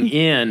walking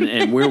in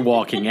and we're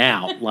walking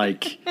out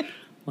like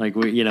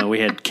we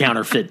had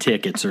counterfeit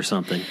tickets or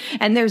something.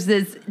 And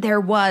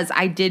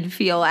I did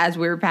feel as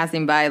we were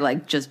passing by,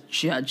 like, just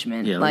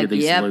judgment. Yeah, look like, at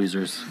these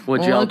losers.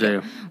 What'd y'all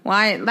do?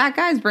 Why, that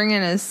guy's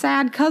bringing his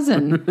sad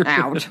cousin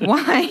out.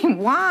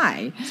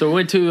 Why? So we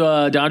went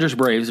to Dodgers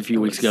Braves a few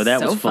weeks ago.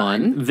 That was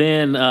fun.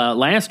 Then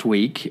last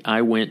week,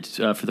 I went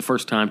for the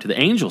first time to the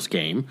Angels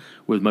game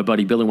with my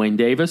buddy Billy Wayne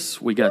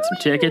Davis. We got some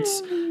tickets,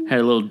 had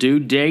a little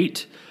dude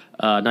date,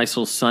 nice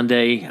little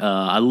Sunday.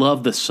 I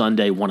love the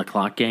Sunday 1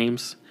 o'clock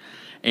games.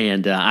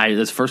 And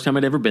that's the first time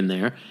I'd ever been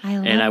there.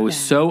 I was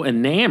so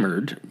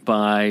enamored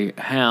by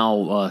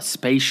how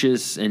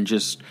spacious and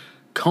just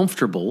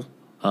comfortable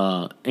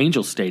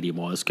Angel Stadium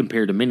was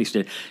compared to mini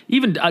stadium.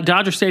 Even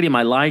Dodger Stadium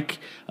I like,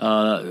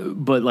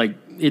 but like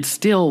it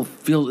still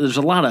feels there's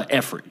a lot of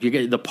effort. You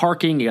get the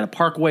parking, you got to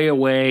park way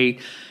away.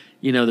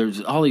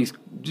 There's always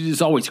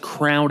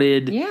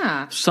crowded.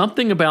 Yeah.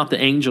 Something about the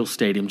Angel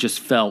Stadium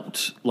just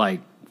felt like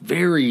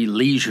very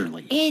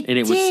leisurely.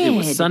 It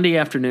was Sunday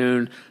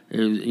afternoon.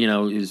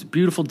 It was a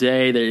beautiful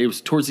day. It was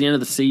towards the end of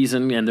the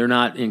season, and they're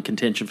not in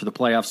contention for the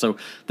playoffs, so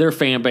their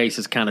fan base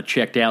is kind of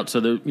checked out.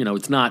 So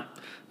it's not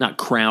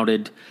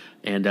crowded,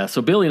 and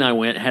so Billy and I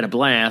went, had a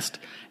blast,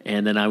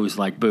 and then I was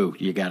like, "Boo,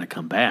 you got to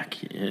come back."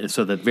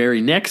 So the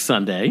very next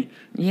Sunday,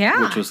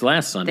 which was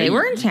last Sunday, they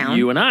were in town.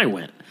 You and I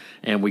went,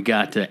 and we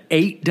got to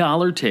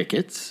 $8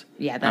 tickets.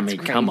 Yeah, that's crazy.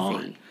 Come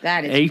on,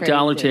 that is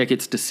 $8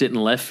 tickets to sit in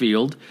left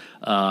field.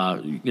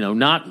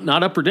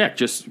 Not upper deck,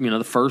 just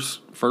the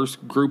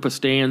first group of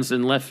stands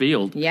in left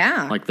field.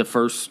 Yeah, like the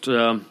first,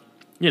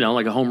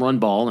 like a home run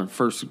ball, and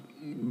first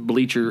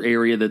bleacher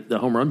area that the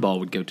home run ball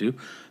would go to.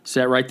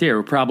 Sat right there.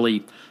 We're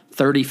probably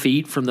 30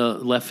 feet from the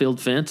left field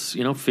fence.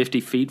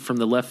 50 feet from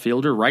the left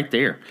fielder, right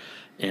there.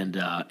 And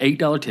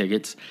 $8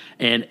 tickets.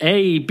 And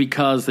A,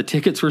 because the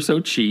tickets were so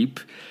cheap.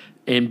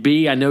 And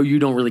B, I know you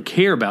don't really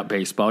care about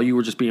baseball. You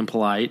were just being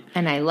polite.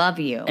 And I love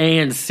you.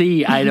 And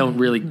C, I don't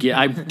really get...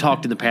 I've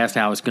talked in the past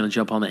how I was going to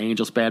jump on the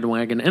Angels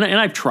bandwagon. And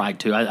I've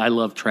tried to. I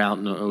love Trout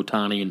and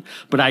Ohtani.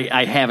 But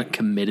I haven't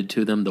committed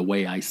to them the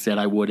way I said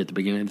I would at the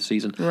beginning of the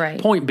season.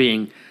 Right. Point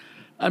being,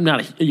 I'm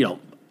not...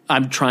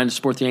 I'm trying to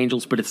support the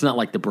Angels, but it's not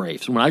like the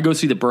Braves. When I go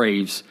see the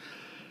Braves...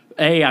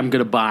 A, I'm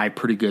going to buy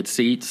pretty good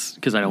seats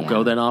because I don't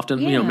go that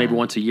often. Yeah. Maybe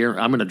once a year.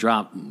 I'm going to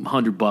drop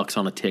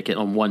 $100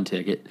 on one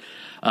ticket.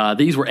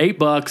 These were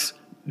 $8.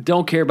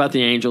 Don't care about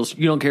the Angels.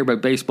 You don't care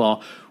about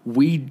baseball.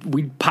 We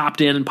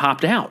popped in and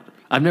popped out.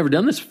 I've never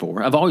done this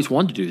before. I've always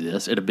wanted to do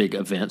this at a big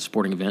event,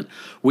 sporting event.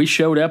 We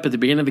showed up at the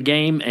beginning of the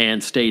game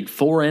and stayed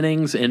 4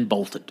 innings and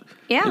bolted.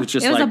 Yeah, it was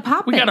just a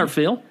pop-in. We got our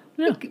fill.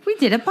 Yeah. We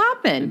did a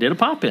pop-in.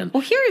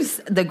 Well, here's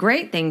the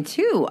great thing,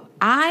 too.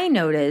 I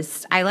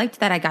liked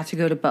that I got to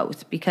go to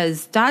both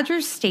because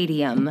Dodger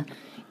Stadium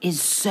is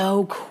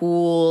so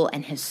cool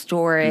and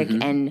historic,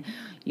 and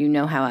you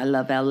know how I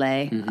love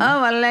L.A.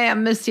 Oh, L.A., I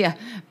miss you.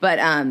 But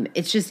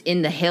it's just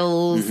in the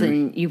hills,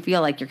 and you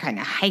feel like you're kind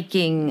of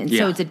hiking, and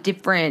so it's a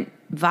different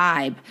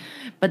vibe.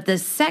 But the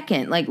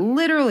second, like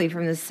literally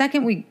from the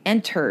second we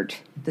entered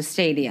the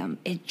stadium,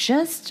 it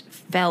just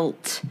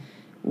felt...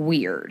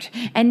 weird.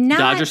 And not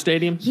Dodger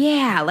Stadium?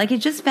 Yeah, like it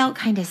just felt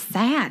kind of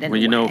sad in a way.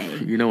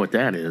 You know what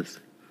that is.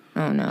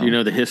 Oh, no. Do you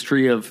know the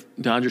history of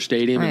Dodger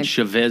Stadium and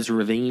Chavez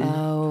Ravine?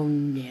 Oh,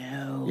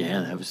 no.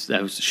 Yeah,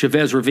 that was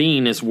Chavez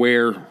Ravine is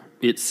where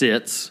it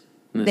sits.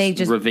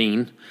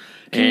 Ravine.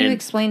 Can you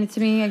explain it to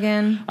me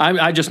again?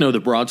 I just know the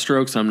broad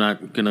strokes. I'm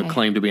not going to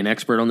claim to be an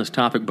expert on this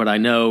topic, but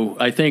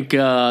I think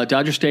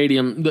Dodger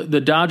Stadium,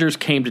 the Dodgers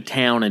came to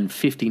town in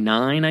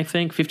 59, I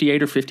think,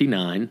 58 or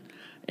 59.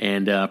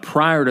 And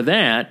prior to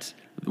that,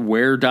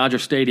 where Dodger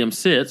Stadium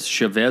sits,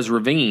 Chavez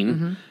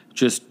Ravine,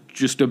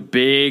 just a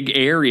big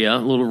area, a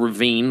little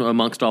ravine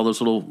amongst all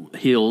those little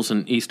hills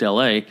in East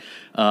L.A.,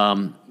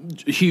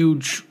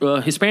 huge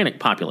Hispanic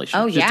population.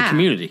 Oh, just a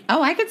community.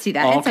 Oh, I could see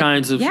that. All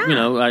kinds of,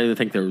 I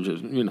think there were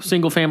just,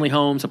 single-family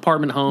homes,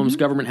 apartment homes,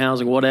 government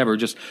housing, whatever.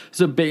 Just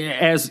it's a big,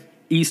 as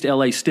East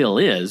L.A. still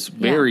is,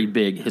 very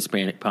big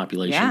Hispanic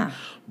population. Yeah.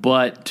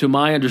 But to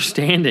my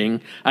understanding,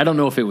 I don't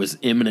know if it was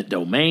eminent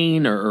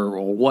domain or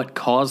what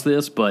caused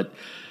this, but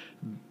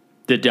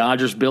the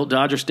Dodgers built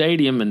Dodger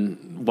Stadium,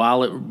 and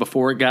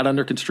before it got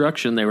under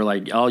construction, they were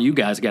like, "Oh, you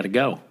guys got to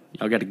go.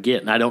 Y'all got to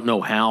get." And I don't know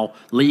how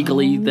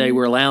legally they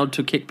were allowed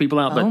to kick people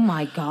out. But, oh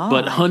my God!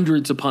 But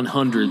hundreds upon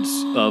hundreds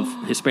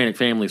of Hispanic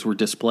families were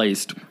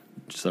displaced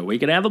so we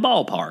could have a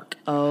ballpark.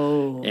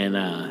 Oh, and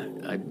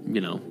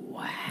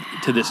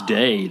To this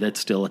day, that's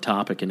still a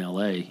topic in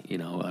L.A. You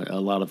know, a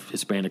lot of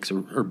Hispanics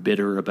are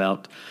bitter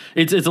about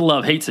it's a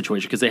love-hate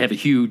situation because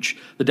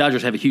the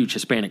Dodgers have a huge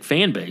Hispanic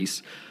fan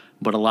base,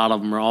 but a lot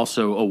of them are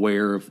also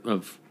aware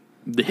of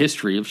the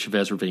history of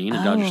Chavez Ravine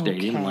and Dodger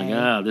Stadium. And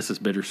like, this is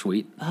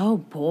bittersweet. Oh,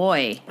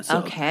 boy. So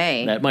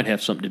okay. That might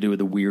have something to do with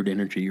the weird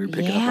energy you're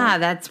picking up on. Yeah,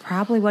 that's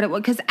probably what it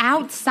was. Because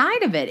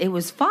outside of it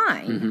was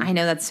fine. Mm-hmm. I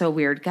know that's so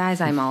weird. Guys,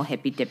 I'm all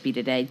hippy-dippy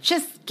today.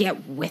 Just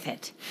get with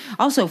it.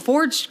 Also,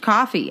 Forged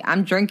Coffee.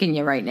 I'm drinking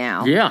you right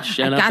now. Yeah,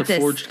 shout out to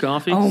Forged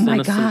Coffee. Oh, my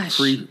gosh.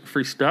 Some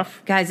free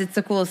stuff. Guys, it's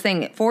the coolest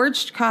thing.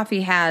 Forged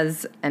Coffee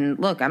has, and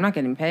look, I'm not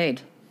getting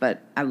paid,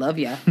 but I love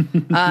you.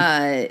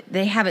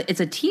 They have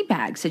it's a tea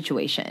bag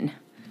situation.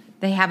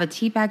 They have a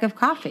tea bag of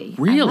coffee.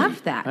 Really? I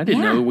love that. I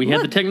didn't know we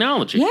had the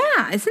technology.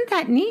 Yeah, isn't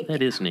that neat?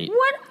 That is neat.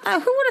 What? Who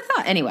would have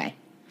thought? Anyway,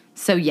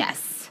 so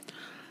yes,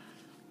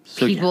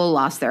 people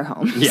lost their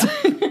homes. Yeah,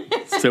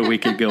 so we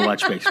could go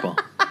watch baseball.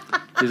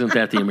 Isn't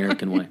that the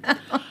American way?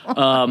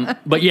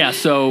 But yeah,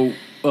 so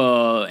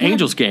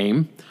Angels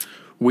game.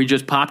 We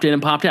just popped in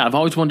and popped out. I've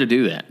always wanted to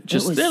do that.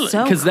 Just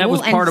because that was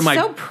part of my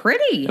so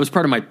pretty. It was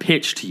part of my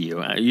pitch to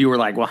you. You were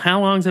like, "Well,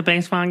 how long's a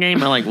baseball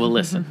game?" I'm like, "Well,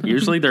 listen.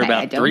 Usually they're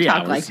about 3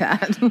 hours." Like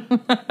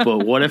that.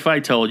 But what if I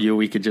told you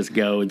we could just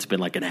go and spend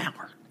like an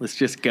hour? Let's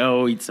just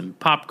go eat some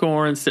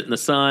popcorn, sit in the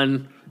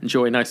sun,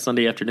 enjoy a nice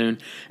Sunday afternoon.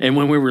 And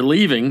when we were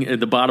leaving at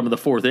the bottom of the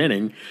fourth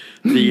inning,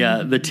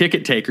 the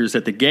ticket takers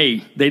at the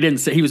gate, they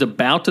didn't say he was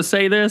about to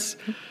say this,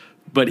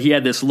 but he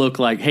had this look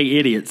like, "Hey,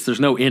 idiots! There's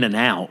no in and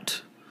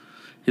out."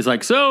 He's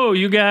like, "So,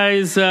 you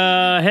guys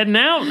heading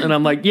out?" And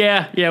I'm like,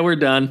 yeah, we're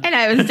done. And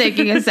I was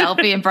taking a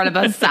selfie in front of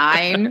a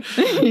sign.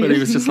 But he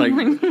was just like,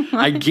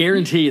 I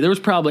guarantee there was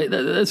probably,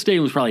 the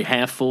stadium was probably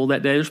half full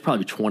that day. There's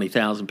probably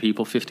 20,000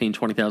 people,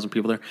 20,000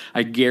 people there.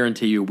 I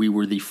guarantee you we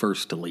were the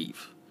first to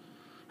leave.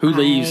 Who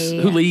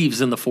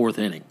leaves in the fourth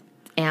inning?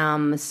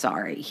 I'm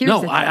sorry. Here's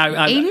no, the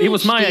thing. It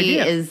was my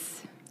idea. Is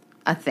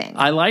a thing.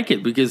 I like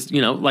it because,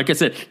 like I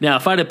said, now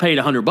if I'd have paid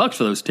 $100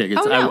 for those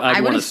tickets,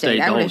 I'd want to stay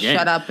the whole game. I would have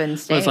shut up and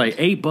stayed. But it's like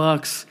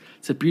 $8.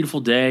 It's a beautiful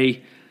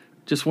day.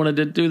 Just wanted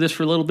to do this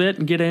for a little bit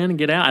and get in and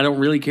get out. I don't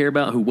really care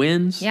about who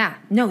wins. Yeah.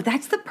 No,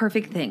 that's the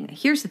perfect thing.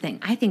 Here's the thing.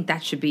 I think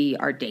that should be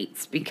our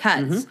dates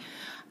because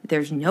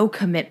there's no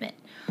commitment.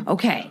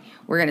 Okay,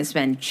 we're going to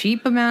spend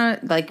cheap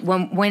amount, like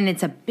when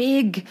it's a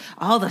big,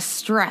 all the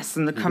stress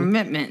and the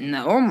commitment and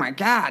the, oh my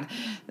God,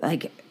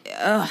 like,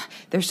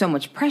 there's so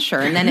much pressure,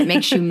 and then it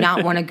makes you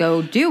not want to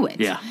go do it.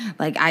 Yeah.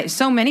 Like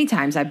so many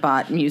times I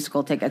bought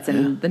musical tickets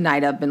and the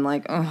night I've been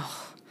like, I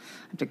have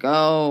to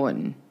go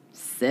and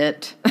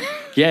sit.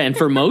 Yeah, and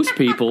for most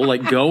people,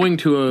 like going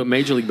to a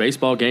Major League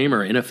Baseball game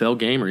or NFL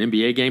game or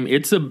NBA game,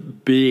 it's a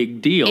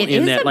big deal.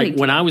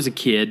 When I was a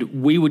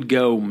kid, we would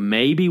go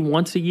maybe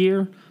once a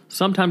year,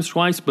 sometimes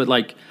twice, but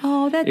like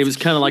it was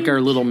kind of like our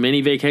little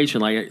mini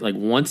vacation, like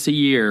once a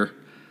year.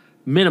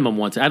 Minimum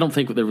once. I don't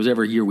think there was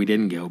ever a year we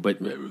didn't go, but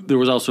there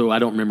was also, I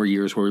don't remember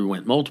years where we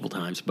went multiple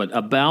times, but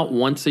about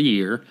once a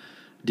year,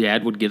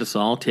 Dad would get us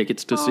all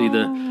tickets to see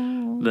the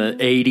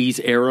 80s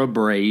era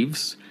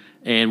Braves,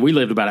 and we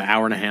lived about an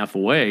hour and a half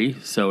away,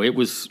 so it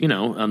was,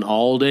 an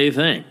all-day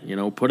thing.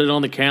 Put it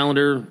on the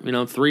calendar,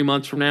 3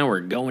 months from now,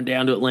 we're going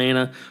down to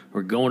Atlanta,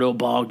 we're going to a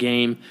ball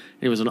game.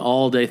 It was an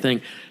all-day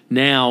thing.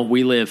 Now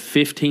we live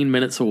 15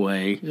 minutes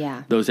away.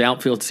 Yeah. Those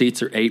outfield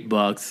seats are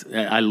 $8.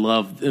 I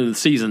love the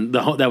season.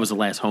 That was the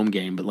last home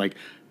game, but like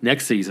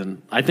next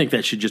season, I think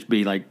that should just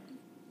be like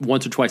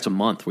once or twice a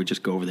month. We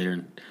just go over there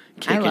and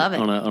kick it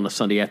on a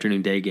Sunday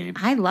afternoon day game.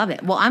 I love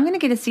it. Well, I'm going to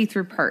get a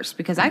see-through purse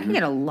because I can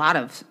get a lot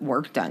of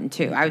work done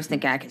too. I was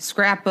thinking I could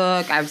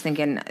scrapbook. I was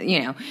thinking,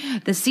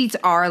 the seats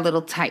are a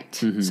little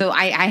tight, so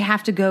I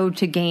have to go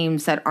to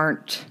games that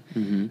aren't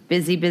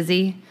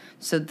busy.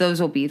 So those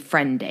will be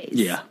friend days.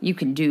 Yeah. You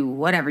can do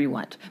whatever you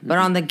want. But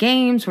on the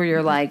games where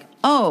you're like,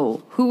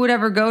 oh, who would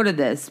ever go to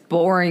this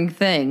boring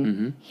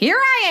thing? Here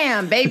I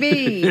am,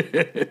 baby.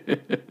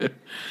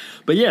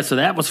 But yeah, so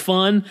that was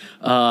fun.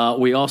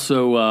 We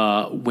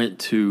also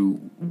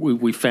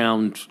we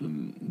found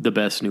the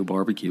best new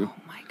barbecue.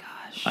 Oh my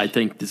gosh. I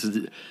think this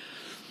is...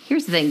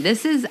 Here's the thing.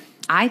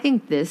 I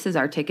think this is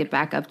our ticket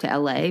back up to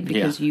LA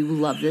because you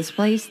love this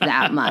place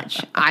that much.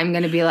 I'm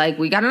going to be like,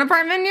 we got an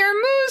apartment near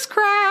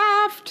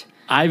Moosecraft.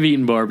 I've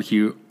eaten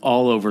barbecue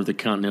all over the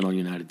continental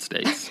United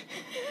States.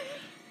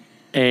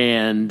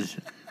 And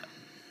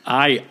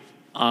in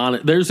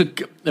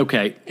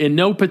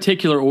no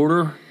particular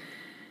order,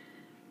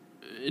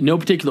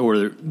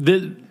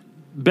 the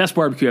best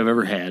barbecue I've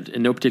ever had,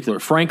 in no particular,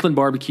 Franklin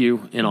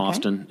Barbecue in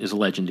Austin is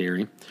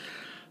legendary.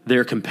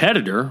 Their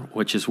competitor,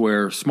 which is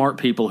where smart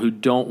people who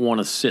don't want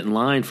to sit in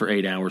line for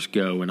 8 hours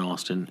go in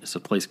Austin, is a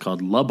place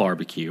called La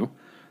Barbecue.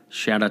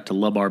 Shout out to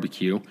La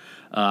Barbecue.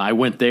 I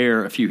went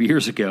there a few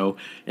years ago,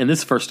 and this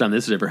is the first time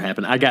this has ever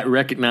happened. I got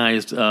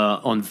recognized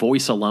on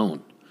voice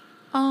alone.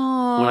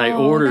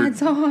 Oh,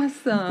 that's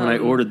awesome. When I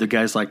ordered, the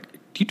guy's like,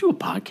 "Do you do a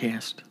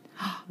podcast?"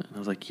 And I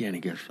was like, "Yeah." And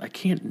he goes, "I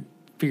can't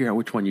figure out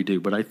which one you do,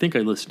 but I think I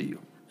listen to you."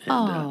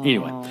 And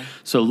anyway,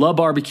 so La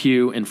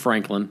Barbecue in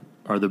Franklin,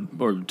 are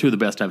two of the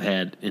best I've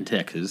had in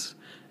Texas,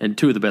 and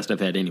two of the best I've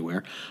had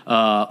anywhere.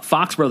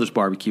 Fox Brothers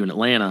Barbecue in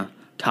Atlanta,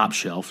 top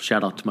shelf.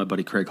 Shout out to my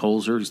buddy Craig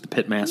Holzer. He's the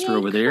pit master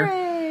over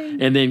there.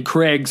 And then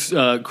Craig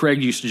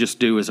used to just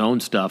do his own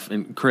stuff,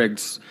 and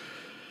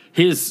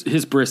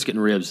his brisket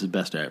and ribs is the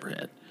best I ever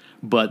had.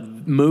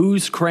 But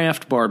Moo's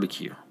Craft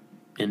Barbecue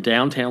in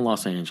downtown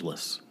Los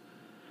Angeles,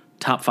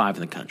 top 5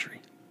 in the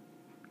country.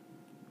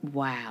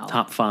 Wow.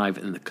 Top 5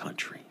 in the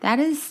country. That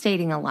is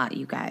stating a lot,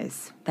 you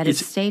guys. That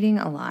is stating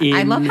a lot.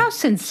 I love how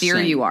sincere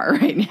you are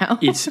right now.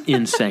 It's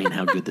insane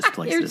how good this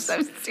place You're is.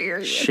 so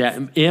serious.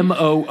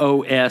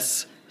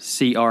 Mooscraft,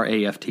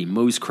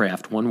 Moo's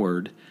Craft, one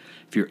word.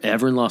 If you're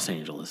ever in Los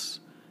Angeles,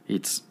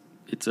 it's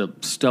a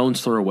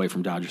stone's throw away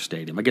from Dodger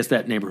Stadium. I guess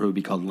that neighborhood would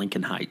be called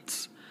Lincoln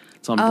Heights.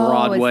 It's on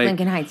Broadway. It's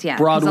Lincoln Heights, yeah.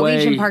 Broadway. The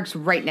Legion Park's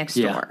right next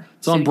door.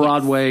 It's on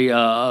Broadway,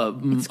 a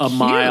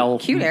mile,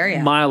 cute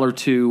area. mile or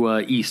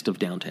two east of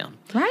downtown.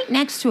 Right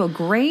next to a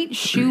great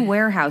shoe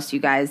warehouse, you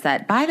guys,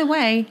 that, by the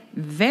way,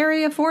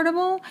 very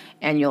affordable,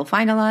 and you'll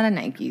find a lot of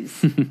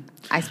Nikes.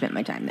 I spent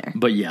my time there.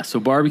 But yeah,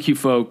 so barbecue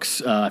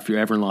folks, if you're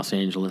ever in Los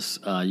Angeles,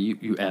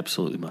 you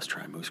absolutely must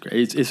try Moo's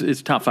Craft.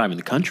 It's top 5 in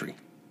the country.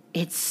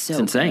 It's so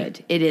insane.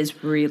 good. It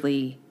is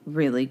really,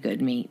 really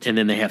good meat. And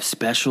then they have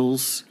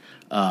specials.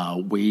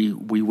 We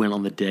went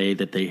on the day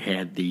that they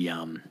had the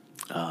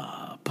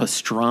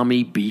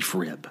pastrami beef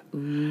rib.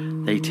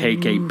 Ooh. They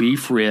take a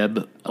beef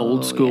rib,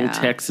 old school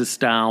Texas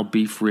style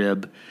beef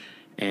rib,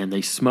 and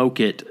they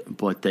smoke it,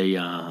 but they do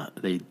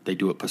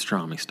it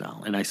pastrami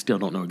style. And I still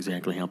don't know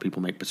exactly how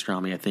people make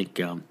pastrami. I think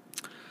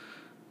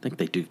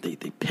they do. They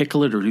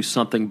pickle it or do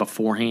something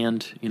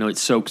beforehand. It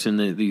soaks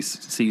in these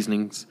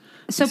seasonings.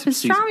 So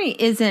pastrami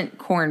isn't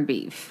corned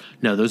beef.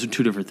 No, those are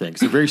two different things.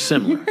 They're very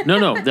similar.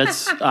 No,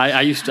 that's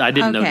I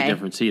didn't know the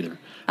difference either.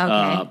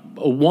 Okay.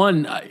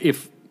 One,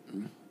 if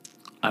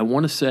I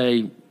want to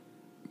say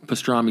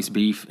pastrami's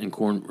beef and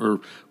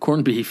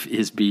corned beef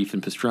is beef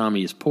and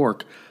pastrami is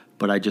pork,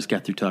 but I just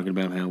got through talking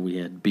about how we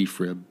had beef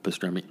rib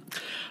pastrami.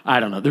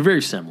 I don't know. They're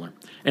very similar,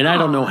 and I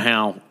don't know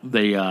how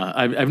they.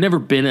 I've never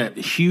been a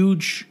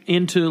huge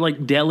into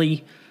like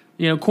deli.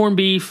 Corned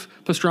beef,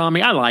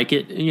 pastrami, I like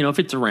it. If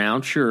it's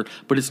around, sure.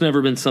 But it's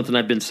never been something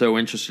I've been so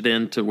interested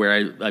in to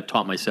where I've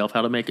taught myself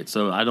how to make it.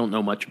 So I don't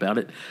know much about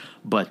it.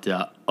 But,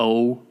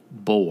 oh,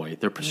 boy.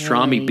 Their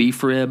pastrami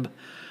beef rib,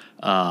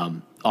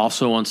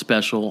 also on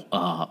special,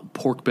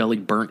 pork belly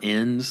burnt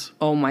ends.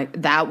 Oh, my.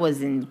 That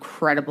was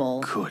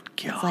incredible. Good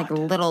God. It's like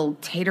little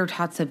tater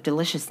tots of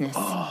deliciousness.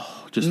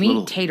 Oh, just meat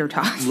little tater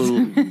tots.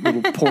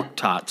 little pork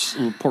tots,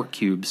 little pork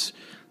cubes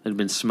that have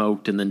been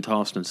smoked and then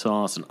tossed in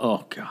sauce. And,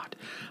 oh, God.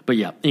 But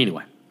yeah,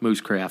 anyway,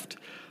 Moo's Craft,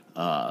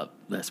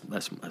 that's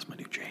my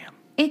new jam.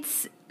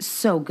 It's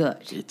so good.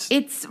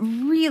 It's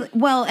really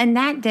well. And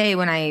that day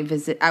when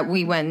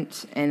we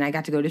went and I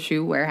got to go to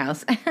Shoe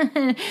Warehouse.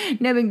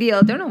 No big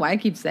deal. Don't know why I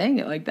keep saying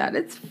it like that.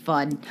 It's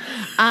fun.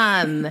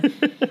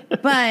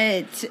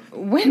 But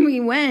when we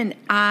went,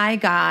 I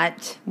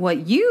got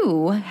what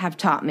you have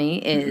taught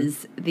me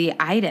is the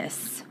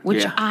itis,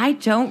 which I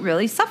don't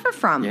really suffer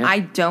from. Yeah. I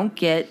don't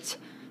get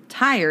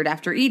tired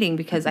after eating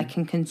because I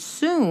can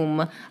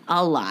consume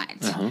a lot.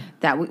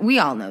 That we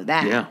all know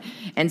that. Yeah.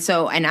 And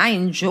I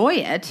enjoy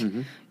it.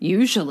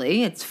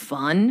 Usually it's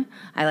fun.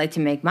 I like to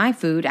make my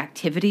food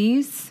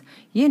activities,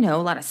 a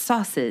lot of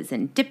sauces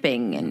and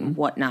dipping and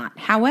whatnot.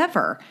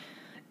 However,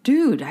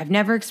 dude, I've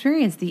never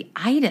experienced the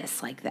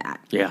itis like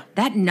that. Yeah.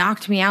 That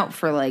knocked me out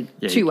for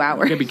 2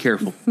 hours. You gotta be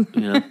careful.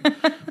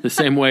 The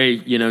same way,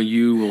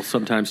 you will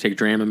sometimes take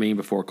Dramamine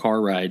before a car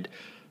ride.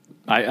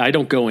 I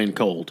don't go in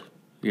cold.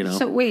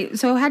 So wait,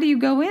 so how do you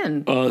go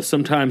in?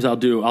 Sometimes I'll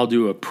do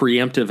a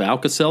preemptive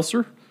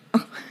Alka-Seltzer.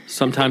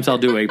 Sometimes I'll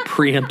do a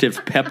preemptive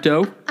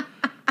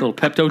little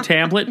Pepto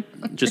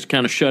tablet, just to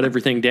kind of shut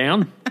everything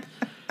down.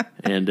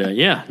 And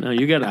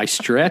I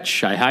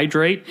stretch, I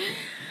hydrate.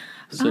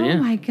 So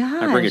my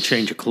gosh. I bring a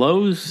change of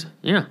clothes.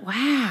 Yeah.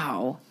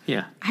 Wow.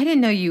 Yeah. I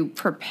didn't know you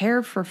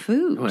prepare for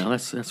food. Well,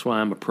 that's why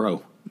I'm a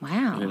pro.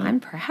 Wow,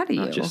 I'm proud of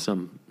you. Not just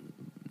some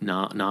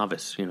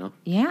novice,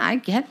 Yeah, I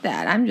get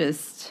that. I'm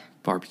just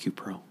barbecue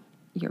pro.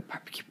 You're a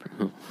barbecue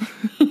pro.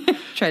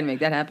 Trying to make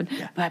that happen.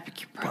 Yeah.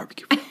 Barbecue pro.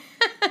 Barbecue pro.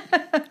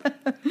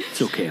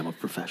 It's okay. I'm a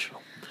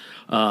professional.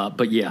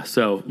 But yeah,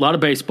 so a lot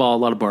of baseball, a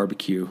lot of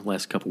barbecue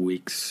last couple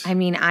weeks. I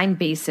mean, I'm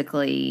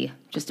basically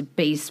just a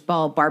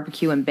baseball,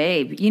 barbecue, and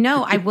babe.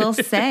 I will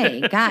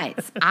say,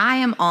 guys, I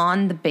am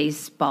on the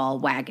baseball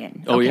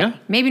wagon. Oh, yeah?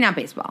 Maybe not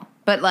baseball,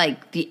 but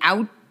like the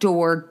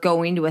outdoor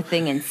going to a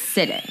thing and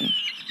sitting.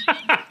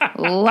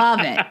 Love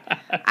it.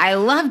 I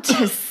love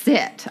to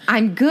sit.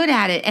 I'm good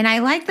at it. And I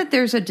like that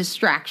there's a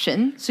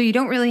distraction. So you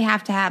don't really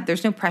have to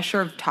there's no pressure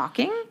of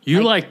talking.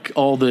 You like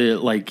all the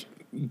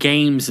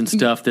games and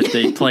stuff that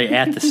they play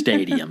at the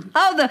stadium.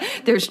 Oh,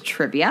 there's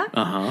trivia.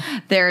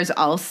 There's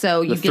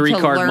also you The get to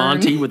 3-card learn.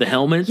 Monty with the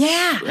helmets.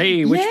 Yeah.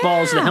 Hey, which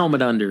ball's the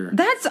helmet under?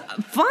 That's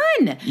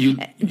fun.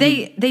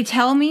 They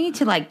tell me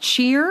to like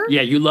cheer.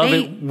 Yeah, you love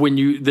it when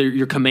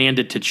you're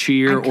commanded to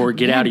cheer or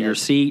get out of your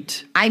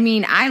seat. I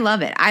mean, I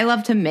love it. I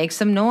love to make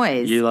some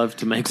noise. You love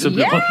to make some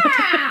noise.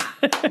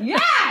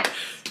 Yes.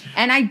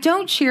 And I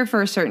don't cheer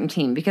for a certain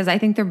team because I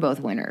think they're both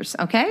winners,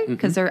 okay?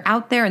 Because they're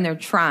out there and they're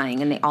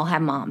trying and they all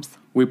have moms.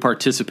 We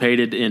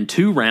participated in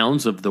 2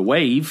 rounds of the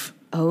wave.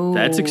 Oh.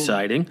 That's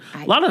exciting.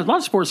 A lot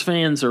of sports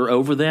fans are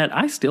over that.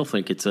 I still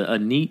think it's a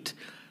neat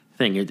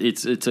thing.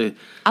 It's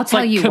I'll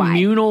tell you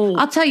communal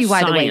why. I'll tell you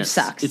why the wave science.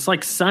 sucks. It's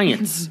like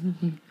science.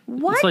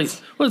 What?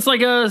 It's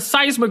like a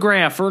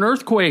seismograph or an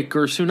earthquake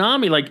or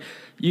tsunami. Like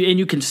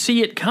you can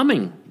see it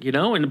coming,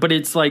 but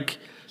it's like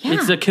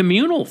it's a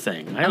communal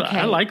thing.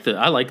 I like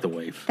the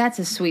wave. That's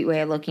a sweet way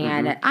of looking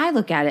at it. I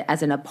look at it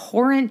as an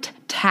abhorrent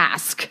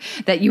task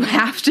that you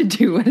have to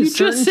do at a certain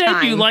time. You just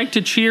said you like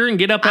to cheer and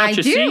get up out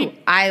your seat.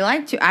 I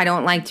like to. I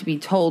don't like to be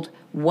told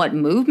what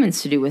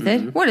movements to do with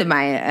it. What am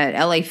I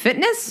at LA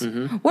Fitness?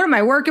 What am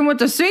I working with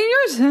the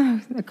seniors?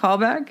 The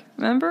callback.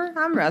 Remember?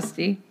 I'm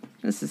rusty.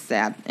 This is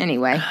sad.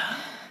 Anyway.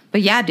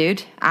 But yeah,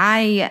 dude,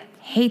 I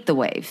hate the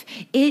wave.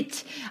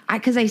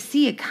 Because I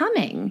see it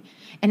coming.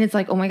 And it's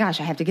like, oh my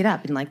gosh, I have to get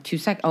up in like 2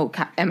 seconds. Oh,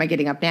 am I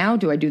getting up now?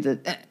 Do I do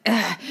the...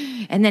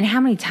 And then how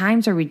many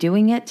times are we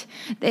doing it?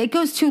 It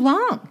goes too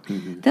long.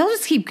 They'll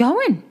just keep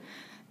going.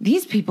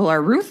 These people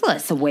are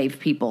ruthless, the wave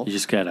people. You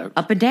just got to...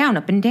 Up and down,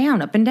 up and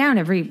down, up and down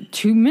every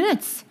 2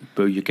 minutes.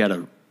 But you got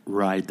to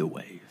ride the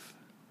wave.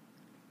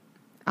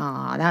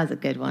 Aw, that was a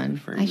good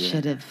one. I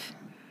should have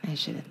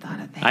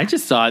thought of that. I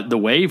just thought the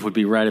wave would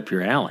be right up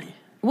your alley.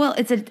 Well,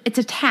 it's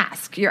a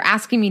task. You're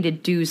asking me to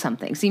do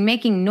something. See,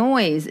 making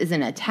noise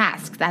isn't a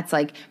task. That's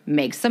like,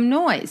 make some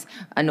noise.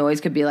 A noise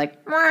could be like,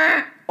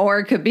 or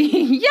it could be,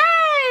 yay!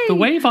 The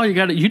wave,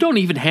 you don't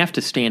even have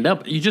to stand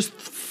up. You just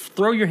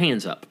throw your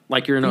hands up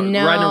like you're riding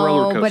a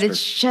roller coaster. No, but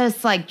it's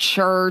just like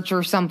church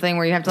or something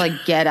where you have to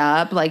like get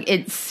up. Like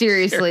it's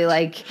seriously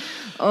like,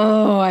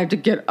 oh, I have to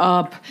get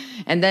up.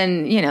 And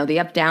then, the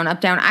up, down,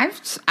 up, down.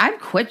 I've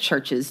quit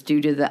churches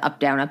due to the up,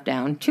 down, up,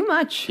 down. Too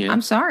much. Yeah.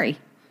 I'm sorry.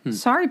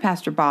 Sorry,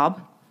 Pastor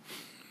Bob.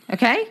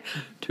 Okay?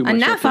 Too much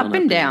enough up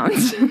and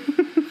downs.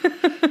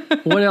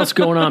 What else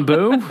going on,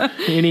 Boo?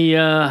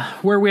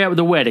 Where are we at with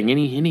the wedding?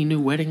 Any new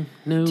wedding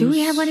news? Do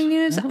we have wedding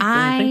news?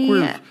 I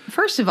think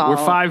first of all,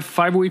 we're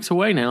 5 weeks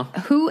away now.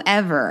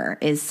 Whoever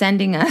is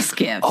sending us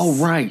gifts. Oh,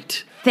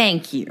 right.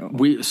 Thank you.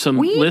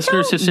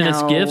 Listeners have sent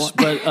us gifts,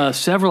 but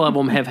several of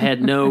them have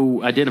had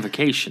no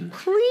identification.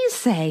 Please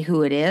say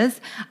who it is.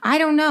 I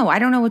don't know. I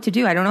don't know what to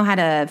do. I don't know how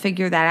to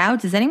figure that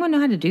out. Does anyone know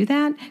how to do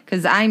that?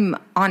 Because I'm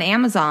on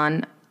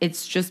Amazon.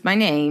 It's just my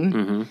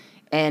name.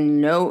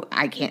 And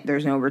I can't.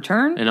 There's no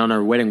return. And on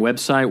our wedding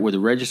website where the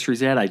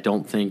registry's at, I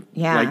don't think.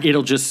 Yeah. Like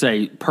it'll just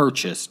say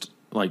purchased.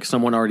 Like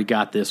someone already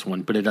got this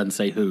one, but it doesn't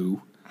say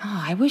who.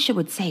 Oh, I wish it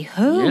would say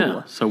who.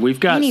 Yeah. So we've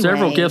got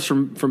several gifts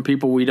from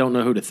people we don't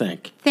know who to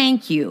thank.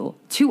 Thank you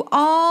to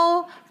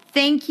all.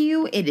 Thank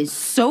you. It is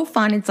so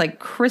fun. It's like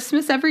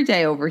Christmas every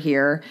day over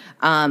here.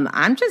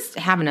 I'm just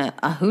having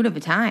a hoot of a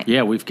time.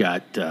 Yeah, we've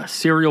got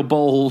cereal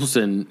bowls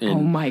and oh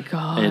my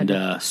god,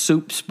 and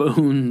soup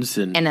spoons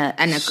and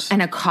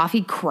a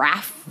coffee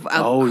carafe.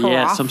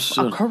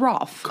 Some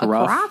carafe.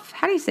 Carafe.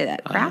 How do you say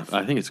that? Carafe.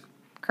 I think it's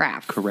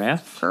carafe.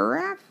 Carafe.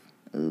 Carafe.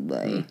 Oh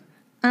boy.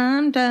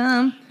 I'm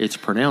dumb. It's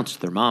pronounced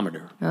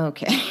thermometer.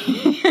 Okay.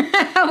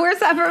 Where's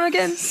that from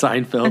again?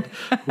 Seinfeld.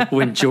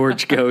 When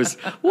George goes,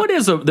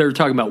 they're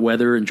talking about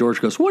weather, and George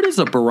goes, what is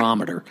a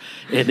barometer?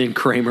 And then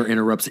Kramer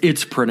interrupts,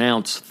 it's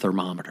pronounced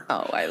thermometer.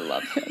 Oh, I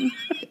love him.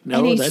 No,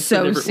 and he's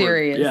so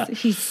serious. Yeah.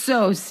 He's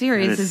so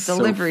serious. His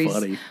delivery's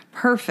so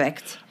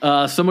perfect.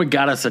 Someone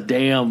got us a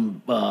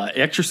damn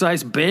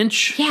exercise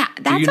bench. Yeah,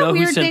 that's a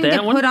weird thing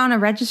to put on a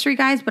registry,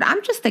 guys, but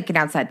I'm just thinking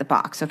outside the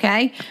box,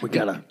 okay? We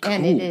got a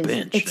cool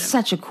bench. It's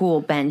such a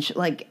cool bench.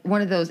 Like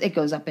one of those, it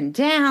goes up and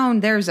down.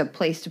 There's a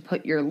place to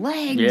put your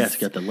legs. Yeah, it's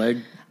got the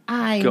leg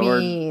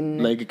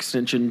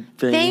extension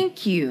thing.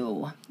 Thank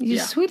you. The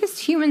sweetest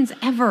humans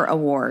ever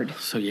award.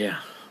 So, yeah.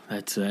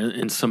 That's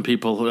and some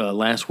people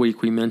last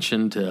week we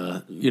mentioned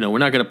we're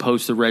not going to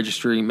post the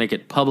registry, make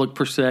it public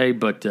per se,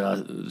 but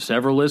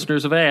several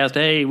listeners have asked,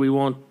 hey, we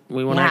want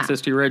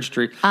access to your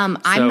registry. I'm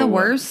the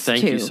worst.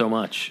 Thank you so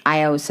much.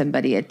 I owe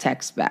somebody a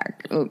text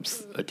back.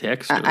 Oops, a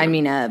text? I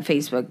mean a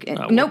Facebook.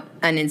 Nope,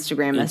 an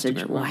Instagram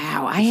message.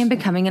 Wow, I am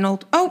becoming an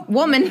old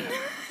woman.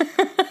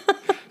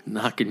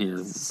 Knocking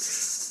your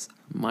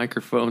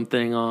microphone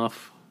thing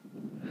off.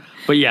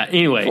 But yeah,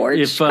 anyway,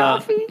 if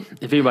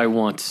anybody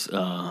wants.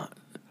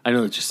 I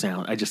know it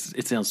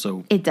sounds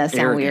so. It does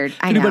sound arrogant. weird.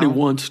 I Anybody know.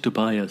 wants to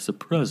buy us a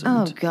present?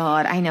 Oh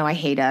God, I know. I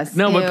hate us.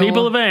 No, but Ew,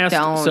 people have asked.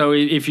 Don't. So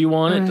if you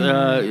want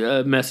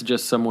it, message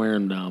us somewhere.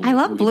 And I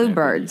love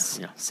bluebirds.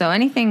 Yeah. So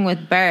anything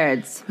with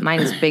birds,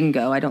 minus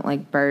bingo. I don't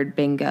like bird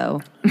bingo.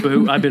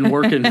 Boo! I've been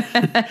working.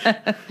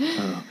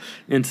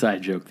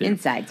 Inside joke there.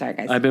 Inside, sorry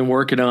guys. I've been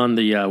working on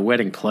the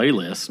wedding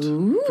playlist.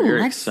 Ooh,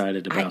 Very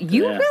excited about that.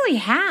 You really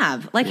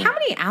have. Like, how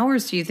many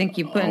hours do you think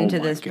you put into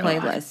this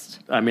playlist?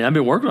 I mean, I've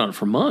been working on it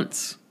for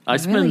months. I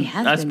spend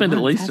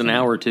at least an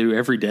hour or two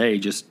every day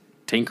just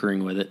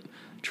tinkering with it,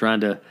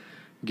 trying to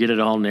get it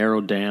all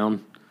narrowed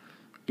down,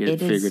 get it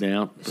figured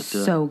out. But,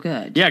 so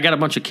good. Yeah, I got a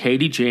bunch of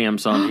Katie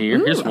jams on here.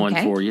 Ooh, Here's one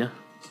okay. for you.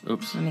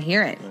 Oops. Let me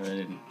hear it. I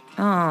didn't.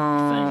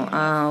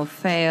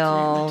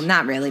 Fail.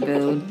 Not really,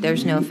 Boo.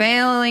 There's no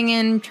failing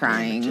in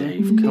trying.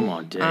 Dave, come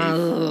on, Dave.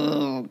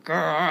 Oh, What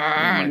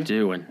am I God.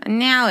 doing? And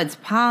now it's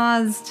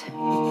paused.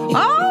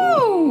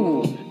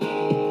 Oh!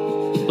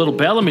 Little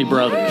Bellamy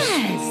Brothers.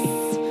 Yes.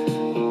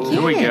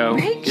 Here we go.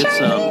 Right, Get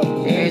Charlie?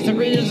 some. There's a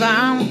reason.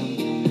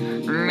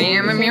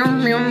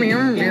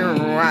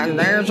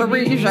 There's a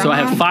reason. So I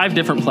have 5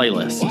 different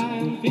playlists.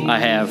 I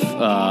have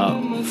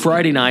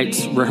Friday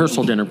night's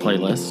rehearsal dinner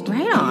playlist.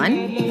 Right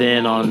on.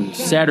 Then on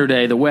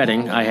Saturday, the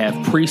wedding, I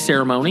have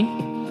pre-ceremony.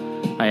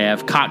 I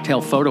have cocktail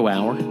photo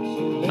hour.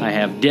 I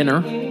have dinner,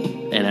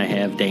 and I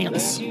have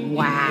dance.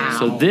 Wow.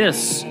 So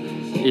this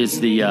is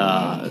the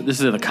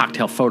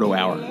cocktail photo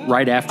hour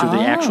right after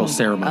the actual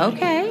ceremony.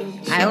 Okay.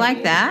 I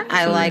like that.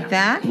 I like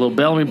that. Little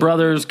Bellamy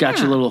Brothers got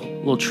you little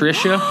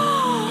Trisha.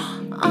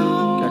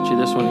 Got you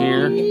this one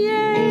here.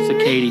 Yay. It's a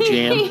Katie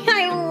jam.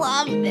 I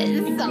love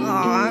this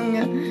song.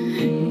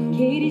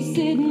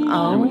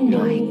 Oh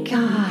my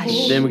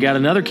gosh. Then we got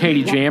another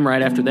Katie jam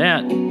right after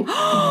that.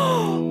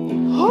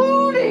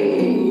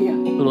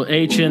 Hootie. Little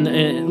H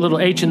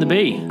in the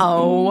B.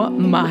 Oh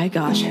my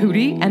gosh.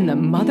 Hootie and the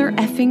mother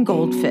effing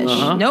goldfish.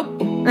 Nope.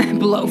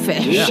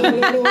 Blowfish. Yeah.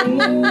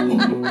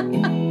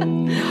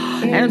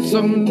 And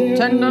some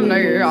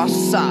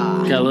tenderness.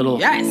 Got a little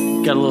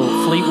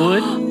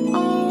Fleetwood.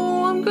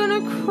 Oh, I'm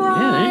gonna cry.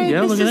 Yeah, there you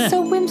go. This Look at is that.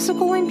 so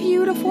whimsical and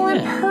beautiful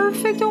and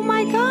perfect. Oh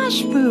my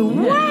gosh, Boo!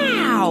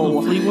 Wow.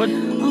 Little Fleetwood.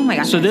 Oh my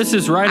gosh. So this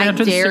is right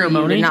after the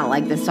ceremony. I dare you to not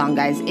like this song,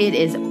 guys. It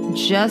is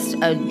just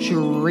a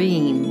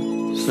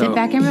dream. So Sit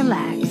back and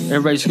relax.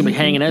 Everybody's gonna be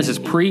hanging out. This is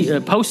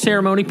post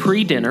ceremony,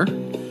 pre dinner.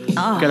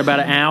 Got about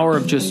an hour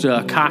of just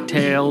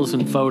cocktails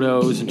and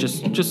photos and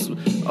just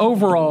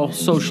overall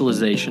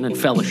socialization and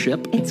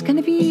fellowship. It's going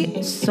to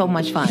be so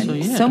much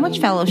fun. So much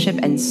fellowship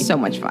and so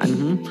much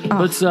fun.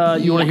 Let's. You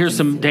want to hear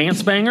some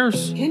dance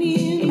bangers?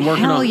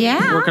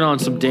 Working on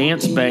some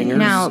dance bangers.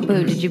 Now,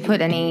 Boo, did you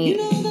put any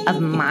of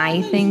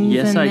my things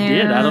Yes, in I there?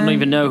 did. I don't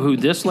even know who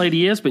this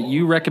lady is, but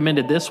you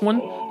recommended this one,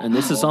 and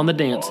this is on the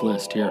dance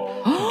list here.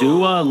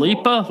 Dua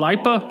Lipa?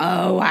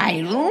 Oh,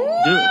 I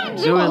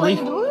love Dua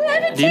Lipa.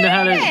 Do you know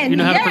how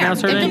to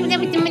pronounce her name?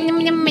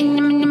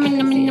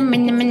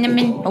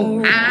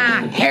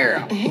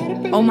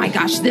 Oh my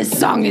gosh, this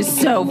song is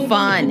so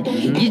fun.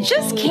 You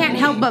just can't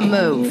help but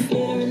move.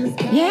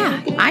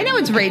 Yeah, I know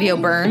it's radio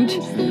burned,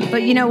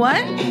 but you know what?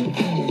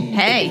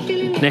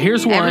 Hey, Now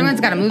here's one.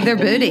 everyone's got to move their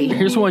booty.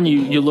 Here's one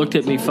you looked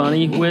at me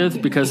funny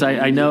with because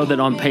I know that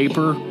on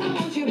paper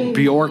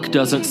Bjork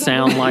doesn't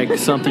sound like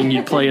something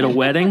you'd play at a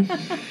wedding,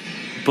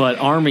 but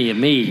Army of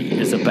Me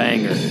is a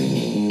banger.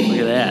 Look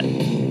at that.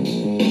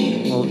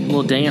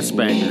 Little dance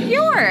banger.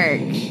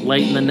 Bjork.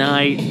 Late in the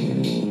night,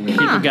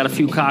 people got a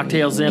few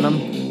cocktails in them.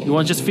 You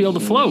want to just feel the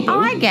flow, boo. Oh,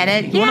 I get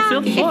it. You want to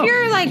feel the flow. If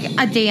you're like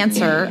a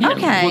dancer,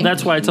 okay. Well,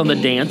 that's why it's on the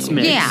dance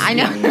mix. Yeah, I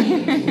know.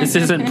 This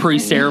isn't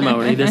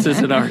pre-ceremony. This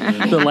isn't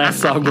the last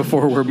song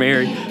before we're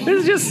married.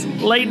 This is just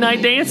late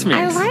night dance mix.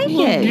 I like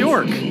Little it.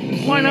 Bjork.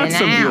 Why not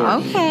some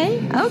Bjork?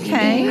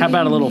 Okay. How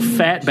about a little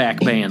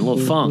fatback band, a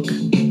little funk?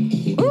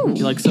 Ooh,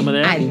 You like some of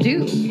that? I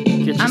do.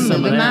 Get you I'm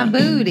some moving of my that.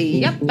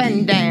 booty up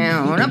and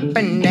down, up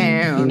and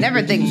down.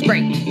 Everything's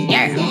great.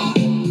 Yeah.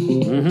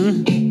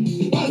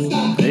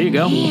 There you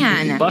go.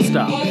 Man. Bus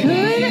stop.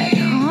 Good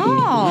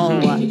call.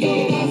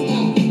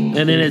 And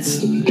then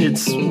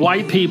it's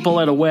white people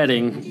at a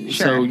wedding,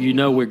 so Sure. you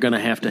know we're going to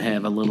have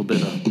a little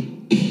bit of...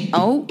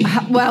 Oh,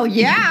 well,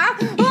 yeah.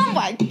 Oh,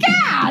 my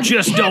God.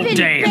 Just don't Kevin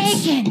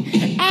dance.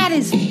 Bacon at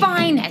his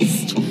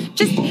finest.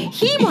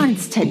 He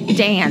wants to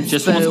dance.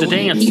 Just wants to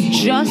dance. He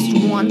just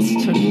wants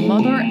to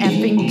mother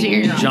effing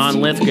dance.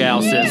 John Lithgow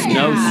says,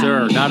 no,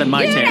 sir, not in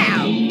my Get town.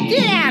 out.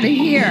 Get out of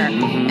here.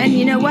 And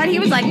you know what? He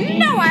was like,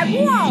 no, I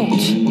won't.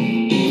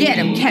 Get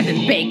him,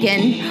 Kevin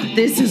Bacon.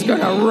 This is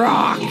going to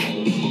rock.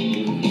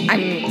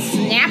 I'm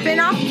snapping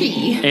off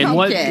key. And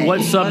Okay.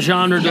 what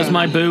subgenre does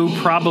my boo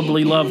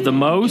probably love the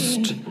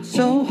most?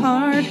 So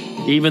hard.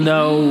 Even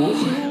though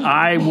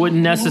I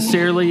wouldn't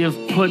necessarily have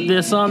put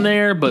this on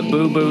there, but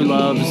Boo Boo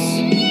loves...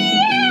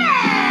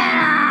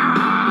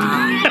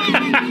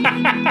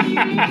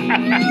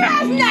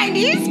 That's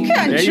 90s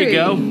country. There you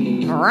go.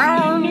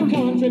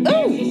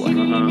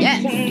 Ooh.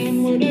 Yes.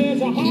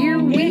 Here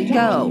we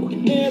go.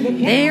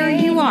 There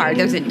you are.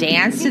 There's a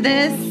dance to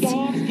this.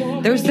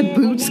 there's the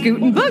boot,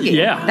 scoot, and boogie.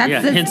 Yeah,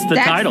 hence the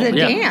title. That's the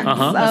dance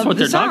That's what of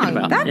they're the song. talking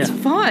about. That's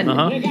fun.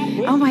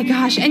 Oh my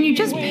gosh! And you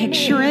just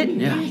picture it.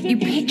 Yeah. You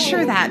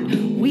picture that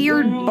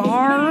weird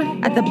bar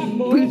at the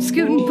boot,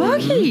 scoot, and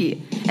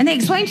boogie. And they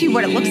explain to you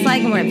what it looks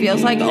like and what it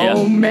feels like. Yeah.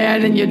 Oh,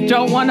 man, and you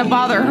don't want to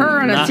bother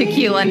her on a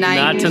tequila night.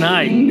 Not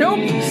tonight.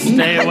 Nope.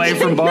 Stay away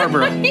from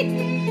Barbara.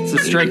 It's a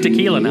straight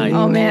tequila night.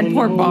 Oh, man,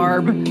 poor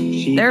Barb.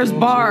 There's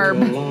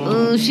Barb.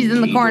 Ooh, she's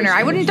in the corner.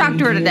 I wouldn't talk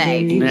to her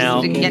today.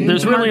 Now,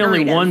 there's really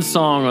only one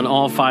song on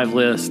all 5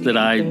 lists that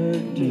I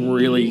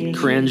really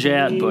cringe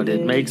at, but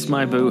it makes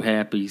my boo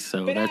happy,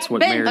 so that's what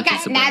marriage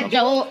is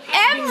about.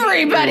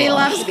 Everybody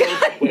loves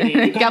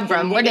God. Come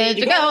from, where did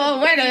you go?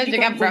 Where did you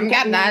come from?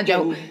 God,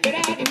 Joe.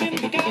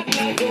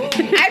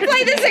 I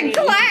play this in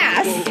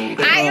class.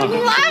 I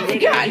love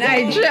God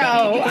Night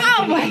Joe.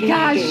 Oh my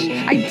gosh.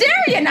 I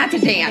dare you not to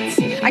dance.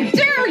 I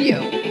dare you.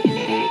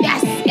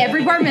 Yes,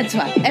 every bar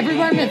mitzvah. Every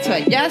bar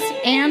mitzvah. Yes,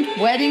 and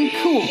wedding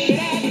cool.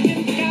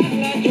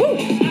 Woo.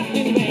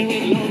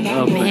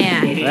 Oh,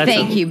 Man,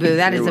 thank you, Boo.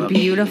 That is a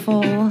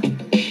beautiful...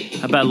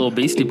 How about little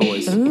Beastie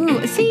Boys?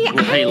 Ooh, see,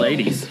 Hey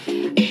Ladies.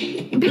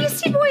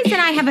 Beastie Boys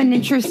and I have an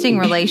interesting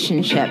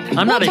relationship.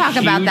 I'm not we'll talk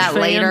about that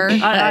fan. later.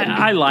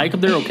 I like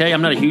them. They're okay.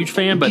 I'm not a huge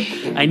fan, but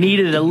I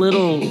needed a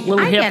little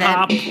hip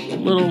hop,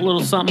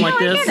 little something like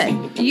this. I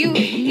get it.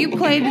 You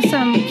played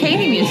some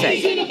Katie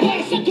music.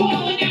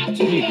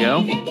 There you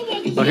go.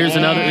 Oh, here's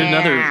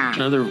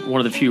another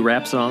one of the few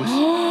rap songs.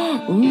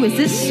 Ooh, is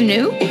this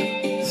Snoop?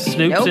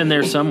 Snoop's in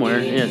there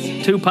somewhere.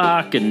 Yes,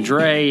 Tupac and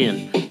Dre,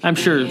 and I'm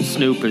sure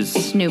Snoop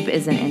isn't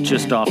in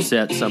just there.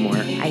 Offset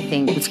somewhere. I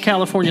think it's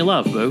California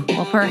love, boo.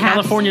 Well, perhaps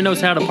California knows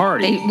how to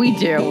party. We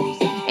do,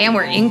 and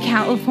we're in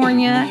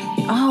California.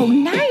 Oh,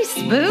 nice,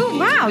 Boo!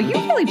 Wow, you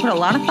really put a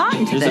lot of thought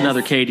into this. There's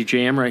another Katie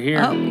jam right here.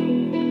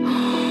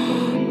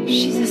 Oh,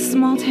 she's a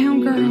small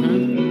town girl.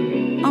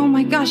 Mm-hmm. Oh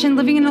my gosh, and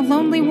living in a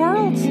lonely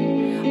world.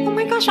 Oh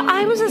my gosh,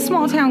 I was a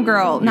small town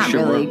girl. Not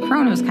really.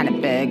 Corona was kind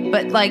of big,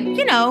 but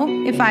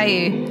if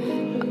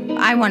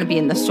I want to be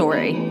in the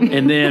story.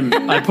 And then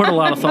I put a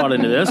lot of thought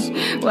into this.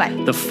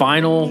 What? The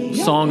final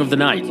song of the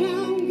night.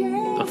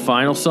 The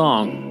final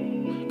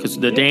song, because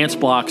the dance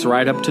block's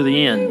right up to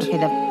the end. Okay,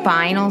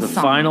 the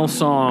final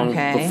song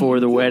before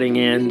the wedding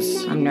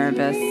ends. I'm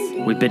nervous.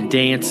 We've been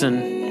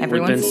dancing.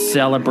 We've been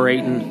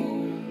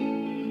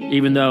celebrating.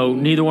 Even though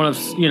neither one of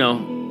us,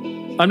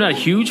 I'm not a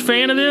huge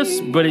fan of this,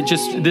 but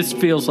this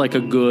feels like a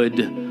good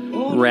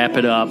wrap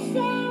it up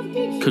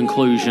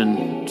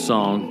conclusion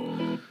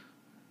song.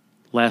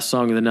 Last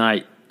song of the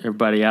night.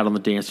 Everybody out on the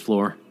dance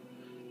floor.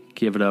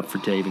 Give it up for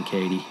Dave and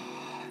Katie.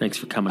 Thanks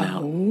for coming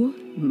out. Oh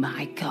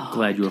my God.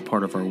 Glad you were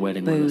part of our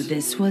wedding. Boo,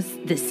 this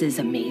is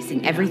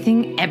amazing.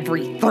 Everything is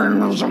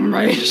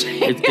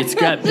amazing. It's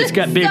got big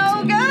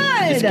so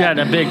good. It's got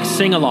a big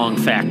sing-along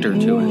factor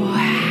to it.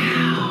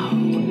 Wow.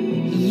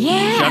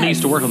 Yes. Johnny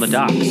used to work on the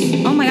docks.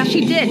 Oh my gosh,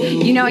 he did.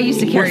 I used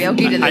to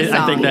karaoke to this song.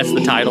 I think that's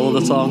the title of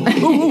the song.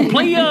 Ooh,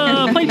 play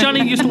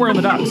Johnny used to work on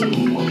the docks.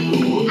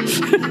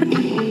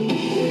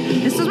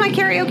 This was my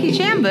karaoke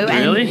jam, Boo.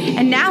 Really?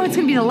 And now it's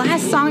going to be the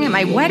last song at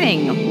my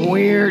wedding.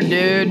 Weird,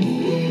 dude.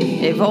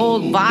 If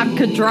old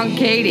vodka drunk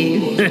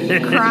Katie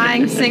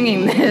crying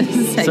singing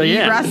this,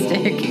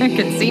 rustic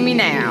could see me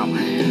now.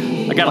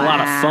 I got a lot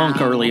of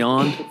funk early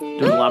on.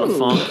 Doing a lot of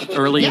funk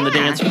early in the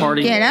dance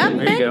party. Get up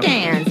and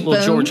dance. Little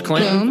Boom, George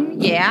Clinton.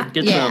 Boom. Yeah.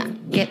 Get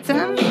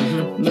some.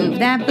 Mm-hmm. Move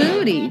that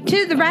booty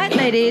to the right,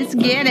 ladies.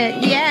 Get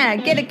it. Yeah.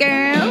 Get it,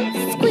 girl.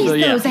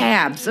 Squeeze those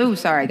abs. Oh,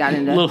 sorry. I got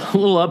into a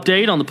little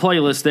update on the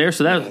playlist there.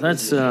 So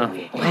that's wow.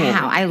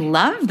 I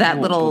love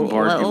that little.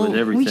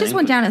 We just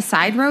went down a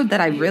side road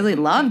that I really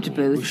loved,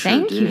 Boo.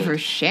 Thank you for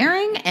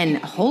sharing. And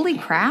holy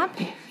crap,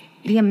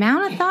 the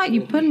amount of thought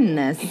you put in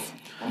this.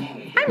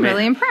 I'm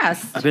really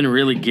impressed. I've been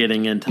really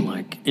getting into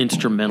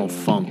instrumental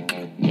funk.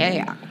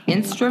 Yeah.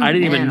 Instrumental. I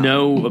didn't even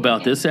know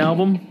about this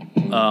album.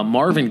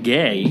 Marvin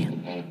Gaye,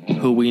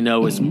 who we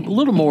know is a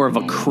little more of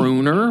a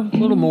crooner, a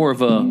little more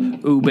of a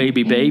ooh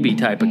baby baby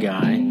type of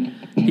guy.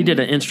 He did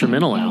an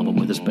instrumental album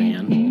with his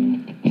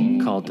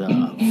band called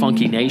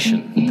Funky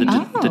Nation, the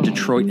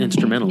Detroit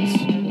Instrumentals.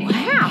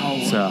 Wow.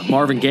 It's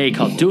Marvin Gaye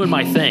called Doing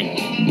My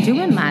Thing.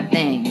 Doing My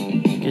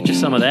Thing. Get you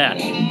some of that.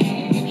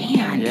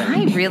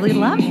 I really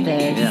love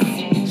this.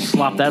 Yeah.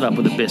 Slop that up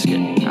with a biscuit.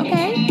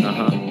 Okay.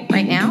 Uh-huh.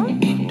 Right now?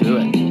 Do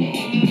it.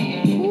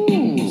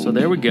 Ooh. So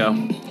there we go.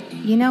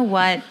 You know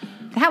what?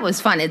 That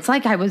was fun. It's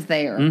like I was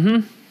there.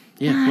 Mm-hmm.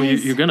 Yeah. Nice. Well,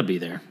 you're going to be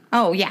there.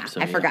 Oh, yeah.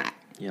 So, I forgot.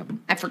 Yep.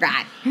 I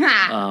forgot.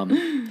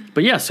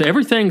 But yeah, so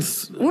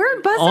everything's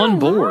on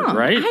board,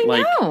 right?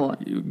 I know.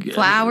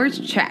 Flowers,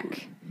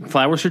 check.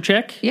 Flowers are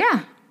check?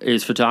 Yeah.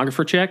 Is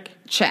photographer check?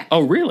 Check.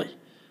 Oh, really?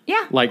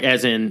 Yeah. Like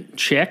as in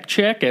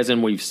check, as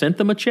in we've sent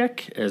them a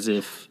check, as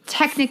if...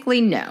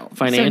 Technically, no.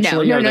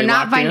 Financially, so no,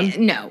 not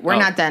financially. No, we're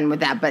not done with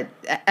that, but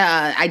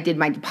I did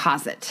my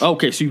deposit.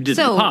 Okay, so you did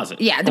the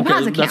deposit. Yeah,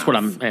 deposit counts. That's what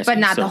I'm asking. But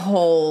not the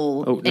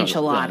whole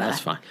enchilada.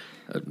 That's fine.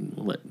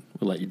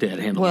 We'll let your dad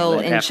handle Well,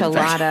 that after the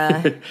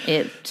fact.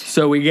 enchilada.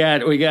 So we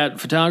got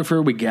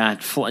photographer. We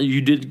got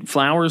you did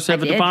flowers at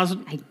the deposit.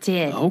 I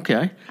did.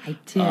 Okay. I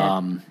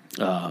did.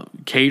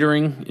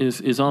 Catering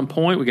is on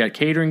point. We got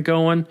catering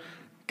going.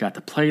 Got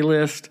the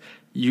playlist.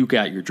 You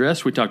got your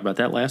dress. We talked about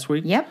that last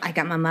week. Yep, I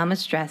got my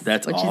mama's dress.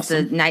 That's which awesome.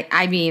 is the night.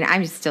 I mean,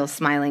 I'm still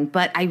smiling,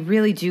 but I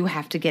really do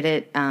have to get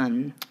it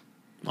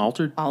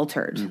Altered.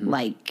 altered.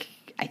 Like,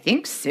 I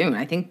think soon.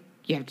 I think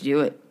you have to do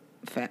it.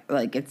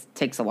 Like, it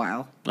takes a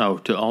while. Oh,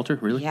 to alter?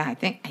 Really? Yeah, I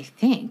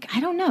think. I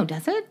don't know.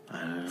 Does it?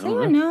 Does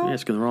anyone know? You're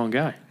asking the wrong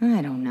guy.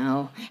 I don't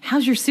know.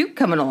 How's your suit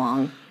coming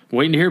along?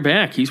 Waiting to hear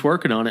back. He's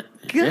working on it.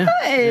 Good.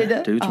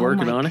 Yeah. Dude's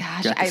working on it.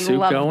 Gosh, Got the I suit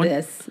love going.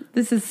 this.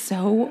 This is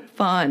so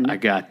fun. I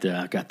got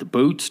the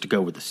boots to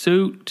go with the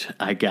suit.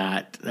 I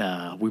got.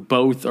 We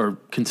both are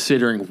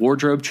considering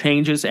wardrobe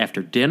changes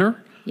after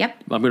dinner.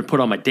 Yep. I'm going to put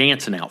on my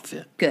dancing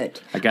outfit. Good.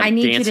 I got. I a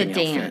need you dancing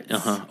to outfit.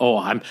 dance.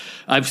 Oh,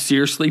 I've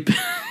seriously.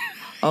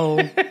 Oh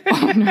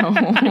no!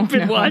 I've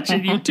been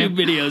watching YouTube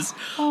videos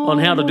on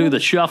how to do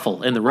the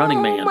shuffle and the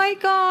Running Man. Oh my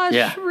gosh!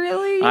 Yeah.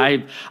 Really?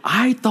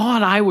 I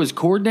thought I was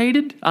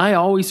coordinated. I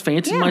always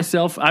fancied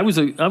myself. I was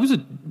a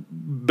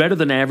better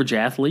than average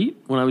athlete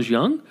when I was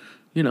young.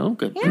 You know,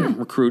 got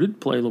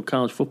recruited, play a little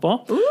college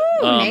football.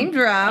 Ooh, name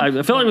drop. I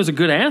feel like I was a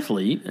good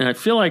athlete, and I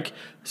feel like,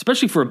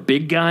 especially for a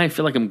big guy, I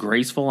feel like I'm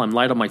graceful. I'm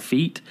light on my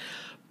feet.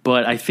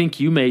 But I think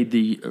you made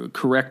the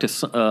correct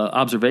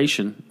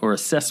observation or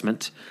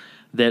assessment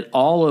that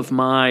all of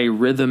my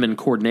rhythm and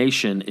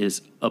coordination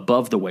is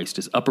above the waist,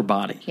 is upper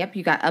body. Yep,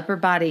 you got upper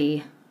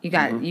body. You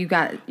got my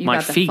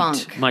got feet, the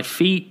funk. My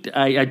feet.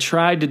 I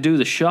tried to do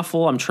the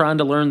shuffle. I'm trying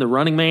to learn the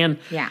Running Man.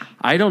 Yeah.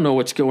 I don't know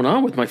what's going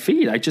on with my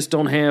feet. I just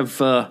don't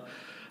have.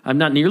 I'm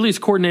not nearly as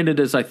coordinated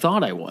as I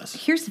thought I was.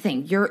 Here's the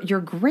thing: you're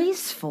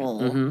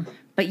graceful.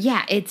 But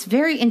yeah, it's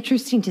very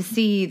interesting to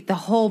see the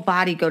whole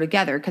body go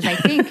together, because I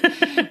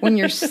think when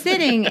you're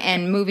sitting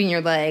and moving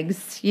your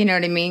legs, you know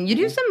what I mean? You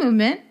do some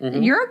movement.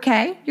 You're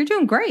okay. You're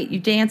doing great. You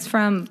dance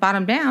from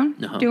bottom down,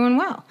 doing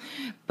well.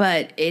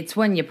 But it's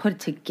when you put it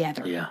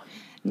together. Yeah.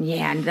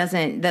 Yeah, and it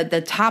doesn't.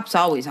 The top's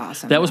always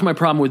awesome. That was my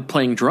problem with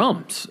playing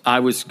drums.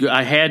 I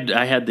had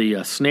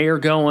the snare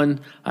going.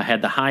 I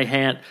had the hi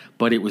hat,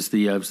 but it was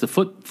the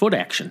foot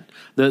action.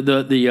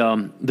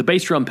 The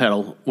bass drum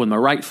pedal with my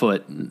right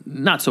foot,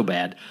 not so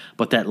bad,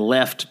 but that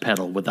left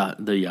pedal with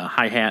the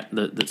hi hat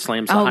that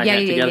slams the hi hat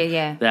together.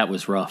 Yeah. That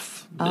was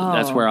rough.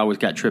 That's where I always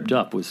got tripped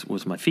up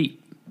was my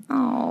feet.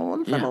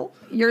 Oh,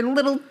 your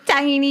little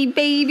tiny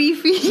baby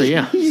feet. So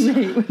yeah,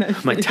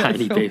 my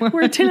tiny baby.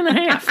 We're at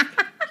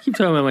 10.5. Keep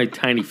talking about my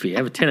tiny feet. I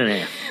have a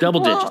 10.5,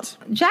 double digits.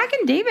 Jack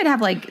and David have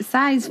like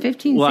size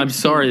 15. Well, 16. I'm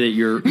sorry that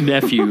your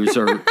nephews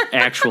are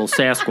actual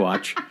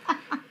Sasquatch.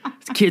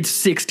 This kid's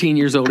 16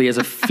 years old. He has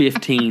a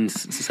 15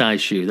 size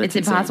shoe. That's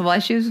It's impossible. I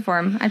have shoes for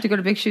him. I have to go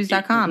to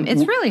bigshoes.com.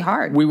 It's really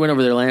hard. We went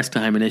over there last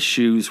time, and his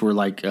shoes were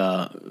like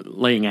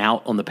laying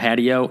out on the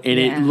patio, and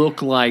it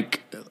looked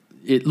like.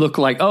 It looked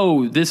like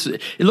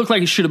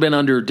it should have been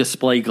under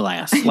display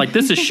glass. Like,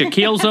 this is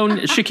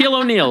Shaquille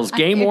O'Neal's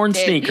game-worn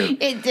sneaker.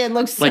 It did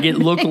look so like it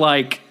looked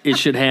like it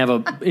should have a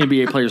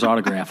NBA player's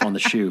autograph on the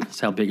shoe.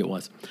 That's how big it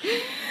was.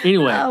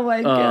 Anyway, oh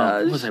my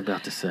gosh. What was I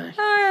about to say?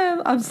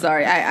 I'm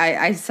sorry.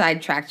 I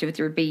sidetracked you with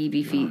your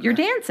baby feet. You're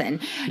dancing.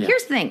 Yeah.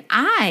 Here's the thing.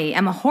 I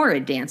am a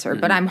horrid dancer,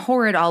 but I'm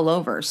horrid all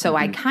over. So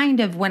I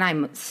kind of, when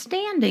I'm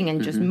standing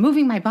and just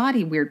moving my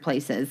body weird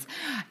places,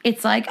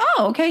 it's like,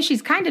 oh, okay,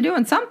 she's kind of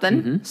doing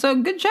something.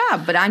 So good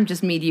job. But I'm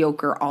just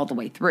mediocre all the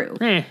way through.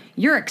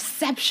 You're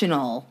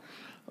exceptional,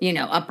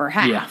 upper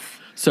half. Yeah.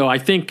 So I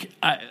think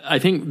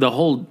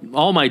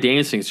all my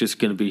dancing is just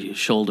going to be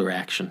shoulder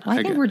action. Well,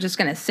 I think we're just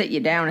going to sit you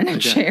down in a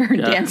chair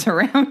and dance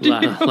around.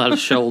 A lot of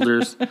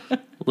shoulders, a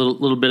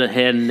little bit of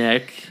head and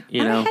neck.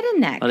 A lot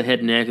of head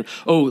and neck.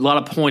 Oh, a lot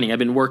of pointing. I've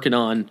been working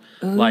on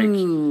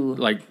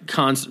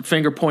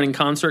finger pointing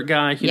concert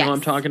guy. You know what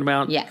I'm talking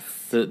about? Yes.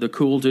 The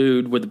cool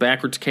dude with the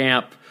backwards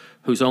cap,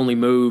 whose only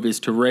move is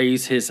to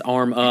raise his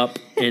arm up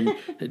and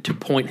to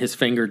point his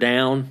finger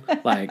down.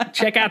 Like,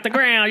 check out the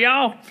ground,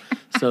 y'all.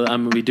 So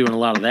I'm going to be doing a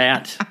lot of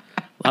that.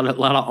 A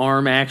lot of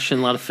arm action,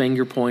 a lot of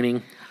finger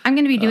pointing. I'm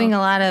going to be doing a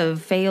lot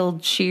of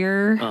failed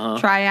cheer,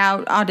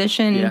 tryout,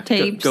 audition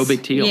tapes. Go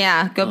Big Teal.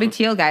 Yeah, go Big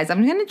Teal, guys.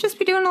 I'm going to just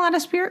be doing a lot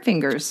of spirit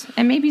fingers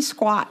and maybe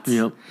squats.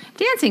 Yep.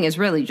 Dancing is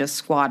really just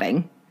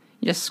squatting.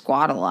 You just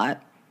squat a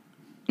lot.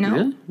 No?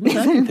 Really? Well,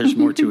 I think there's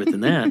more to it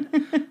than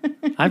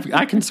that.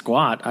 I can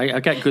squat. I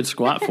got good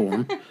squat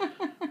form.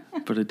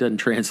 But it doesn't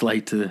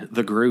translate to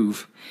the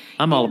groove.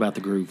 I'm all about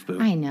the groove, boo.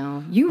 I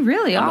know. You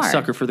really are. I'm a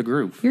sucker for the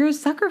groove. You're a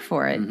sucker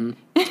for it.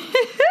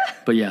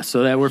 But yeah,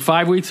 so that we're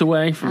 5 weeks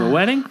away from the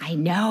wedding. I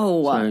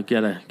know. So I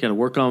gotta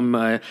work on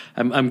my.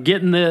 I'm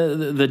getting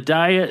the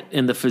diet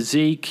and the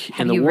physique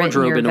and the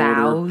wardrobe in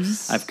order.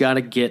 I've got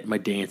to get my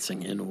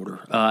dancing in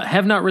order.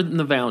 Have not written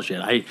the vows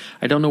yet. I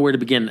don't know where to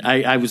begin.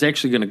 I was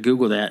actually going to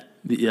Google that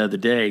the other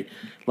day.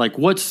 Like,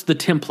 what's the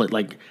template?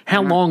 Like,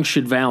 how long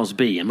should vows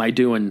be? Am I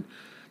doing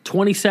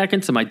 20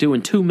 seconds? Am I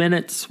doing 2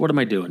 minutes? What am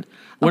I doing?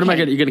 What am I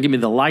going to, you're going to give me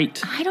the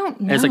light? I don't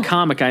know. As a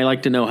comic, I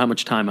like to know how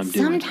much time I'm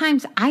doing.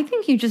 Sometimes I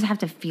think you just have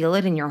to feel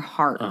it in your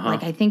heart.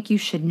 Like, I think you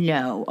should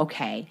know,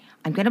 okay,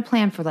 I'm going to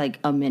plan for like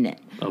a minute.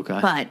 Okay.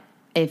 But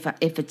if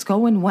it's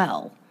going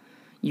well,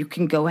 you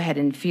can go ahead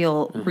and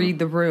read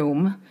the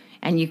room,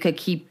 and you could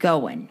keep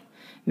going.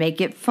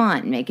 Make it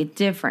fun. Make it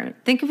different.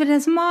 Think of it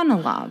as a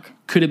monologue.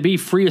 Could it be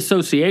free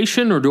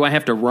association, or do I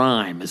have to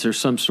rhyme? Is there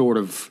some sort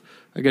of,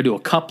 I got to do a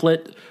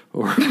couplet?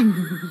 Or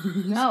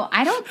No,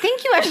 I don't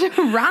think you have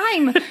to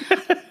rhyme.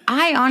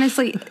 I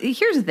honestly,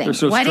 here's the thing.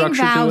 Wedding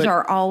vows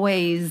are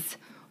always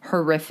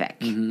horrific.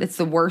 It's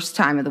the worst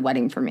time of the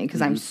wedding for me because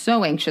I'm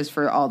so anxious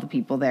for all the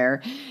people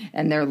there,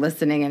 and they're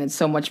listening, and it's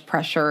so much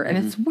pressure, and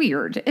it's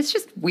weird. It's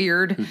just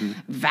weird.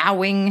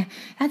 Vowing,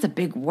 that's a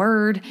big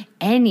word.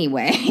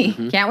 Anyway,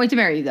 can't wait to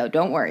marry you, though.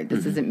 Don't worry.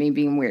 This isn't me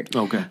being weird.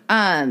 Okay.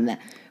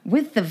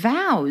 With the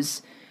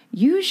vows,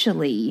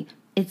 usually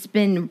it's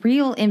been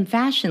real in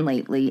fashion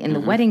lately in the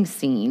wedding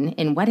scene,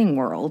 in wedding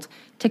world,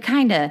 to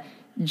kind of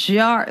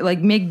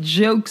make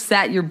jokes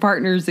at your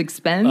partner's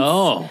expense.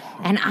 Oh.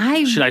 And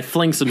should I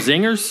fling some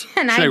zingers?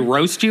 Should I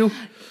roast you?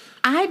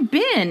 I've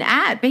been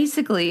at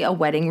basically a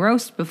wedding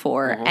roast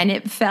before, and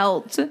it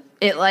was an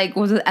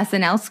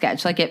SNL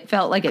sketch. Like, it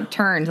felt like it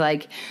turned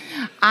like,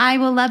 I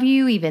will love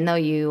you even though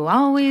you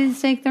always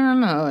take the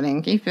remote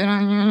and keep it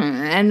on your,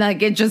 and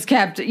like it just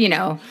kept,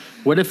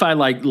 What if I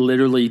like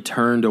literally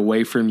turned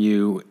away from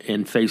you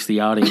and faced the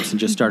audience and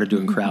just started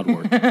doing crowd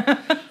work?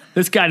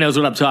 This guy knows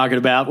what I'm talking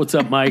about. What's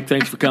up, Mike?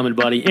 Thanks for coming,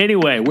 buddy.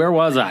 Anyway, where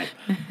was I?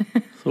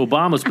 So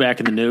Obama's back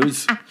in the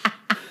news.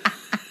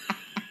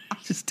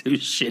 Just do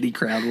shitty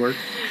crowd work.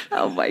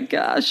 Oh, my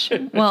gosh.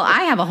 Well,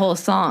 I have a whole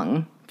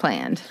song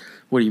planned.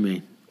 What do you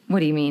mean? What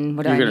do you mean?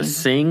 What do You're I mean? going to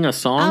sing a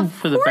song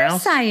for the vows?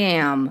 Of course I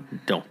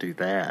am. Don't do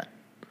that.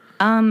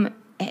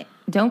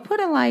 Don't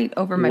put a light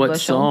over my what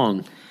bushel. What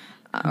song?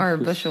 Or a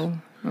bushel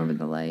over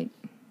the light.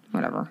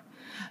 Whatever.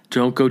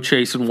 Don't go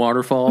chasing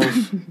waterfalls.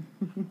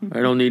 I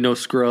don't need no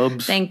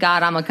scrubs. Thank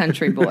God I'm a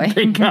country boy.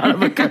 Thank God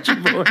I'm a country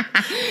boy.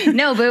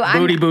 No, boo.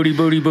 Booty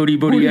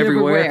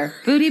everywhere.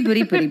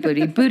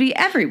 Booty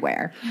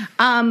everywhere. Boo,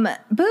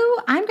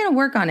 I'm going to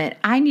work on it.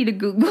 I need to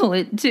Google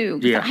it, too.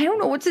 Yeah. I don't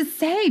know what to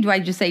say. Do I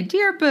just say,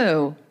 Dear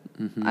Boo,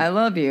 I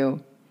love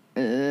you.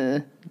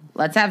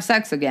 Let's have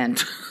sex again.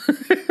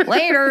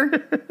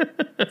 Later.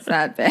 It's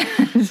that bad.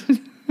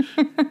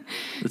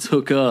 Let's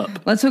hook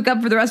up. Let's hook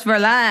up for the rest of our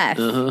life.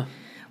 Uh-huh.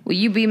 Will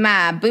you be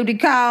my booty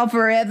call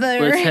forever?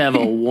 Let's have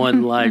a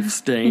one life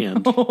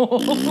stand.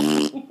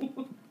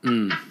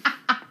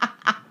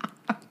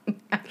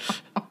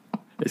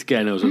 This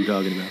guy knows what I'm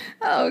talking about.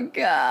 Oh,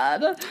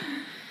 God.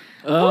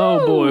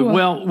 Oh, boy.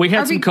 Well, we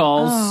had some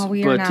calls,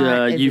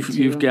 but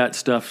you've got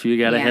stuff you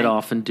got to head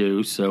off and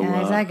do. So,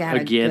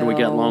 again, we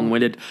got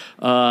long-winded.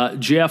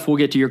 Jeff, we'll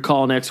get to your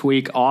call next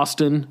week.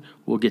 Austin,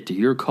 we'll get to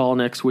your call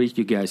next week.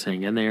 You guys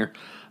hang in there.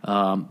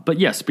 But,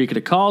 yeah, speaking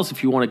of calls,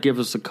 if you want to give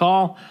us a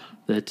call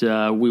that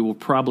we will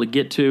probably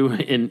get to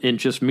in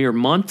just mere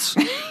months,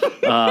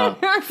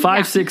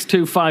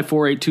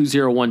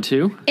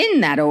 562-548-2012.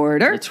 In that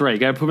order. That's right. You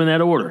got to put them in that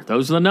order.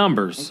 Those are the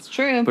numbers. It's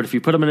true. But if you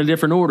put them in a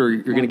different order,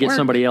 you're going to get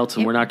somebody else,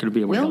 and we're not going to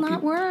be able to help you. Will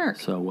not work.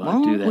 So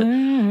do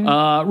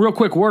that. Real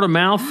quick, word of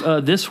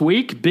mouth this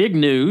week. Big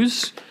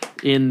news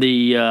in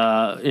the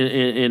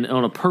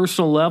on a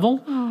personal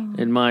level.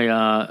 In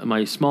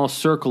my small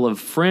circle of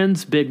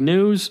friends, big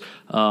news.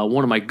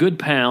 One of my good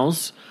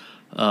pals,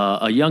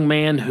 a young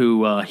man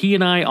who he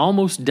and I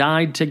almost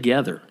died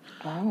together.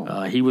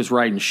 He was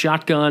riding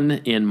shotgun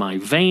in my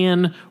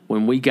van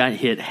when we got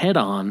hit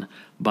head-on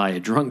by a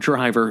drunk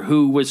driver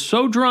who was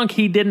so drunk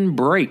he didn't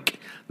brake.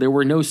 There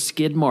were no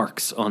skid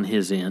marks on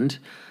his end.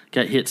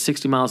 Got hit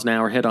 60 miles an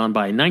hour head-on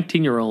by a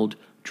 19-year-old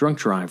drunk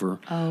driver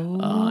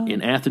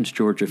in Athens,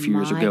 Georgia a few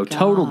years ago. God.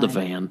 Totaled the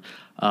van.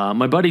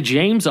 My buddy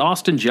James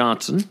Austin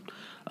Johnson,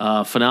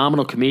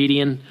 phenomenal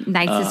comedian.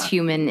 Nicest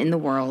human in the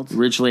world.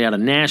 Originally out of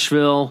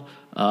Nashville.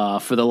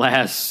 For the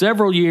last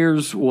several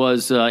years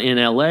was in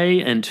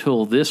L.A.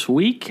 until this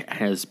week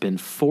has been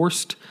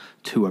forced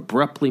to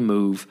abruptly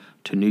move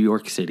to New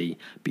York City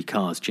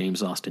because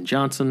James Austin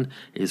Johnson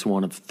is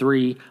one of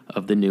 3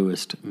 of the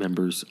newest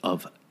members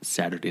of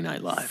Saturday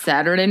Night Live.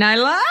 Saturday Night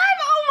Live?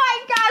 Oh,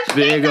 my gosh.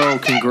 Big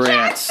old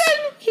congrats. Jackson.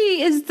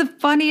 He is the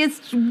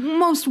funniest,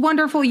 most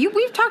wonderful.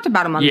 We've talked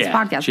about him on this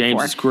podcast James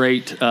before. is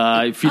great.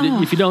 If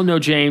you don't know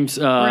James,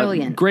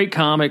 brilliant. Great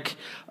comic.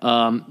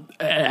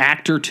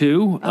 Actor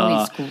too.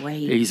 He's great.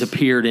 He's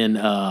appeared in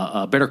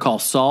Better Call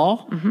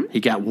Saul. Mm-hmm.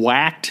 He got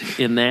whacked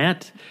in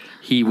that.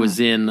 He was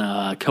in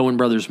Coen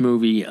Brothers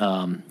movie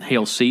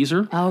Hail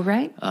Caesar. Oh,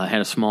 right.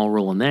 Had a small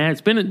role in that.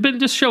 It's been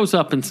just shows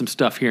up in some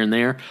stuff here and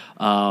there.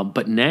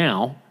 But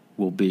now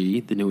will be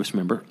the newest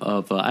member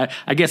of, I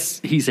guess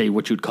he's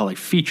what you'd call a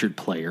featured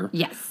player.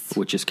 Yes.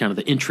 Which is kind of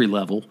the entry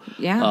level.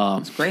 Yeah,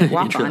 it's great.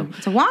 Walk-on.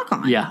 It's a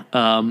walk-on. Yeah.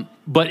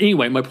 But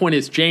anyway, my point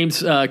is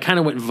James kind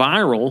of went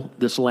viral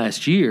this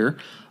last year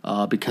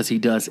because he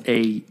does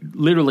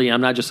literally,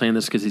 I'm not just saying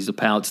this because he's a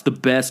pal, it's the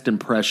best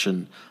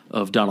impression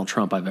of Donald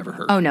Trump I've ever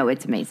heard. Oh, no,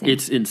 it's amazing.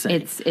 It's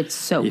insane. It's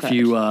so good. If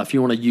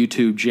you want to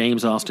YouTube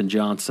James Austin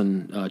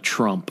Johnson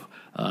Trump,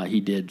 he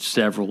did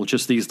several,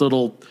 just these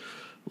little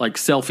like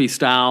selfie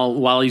style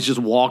while he's just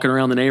walking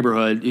around the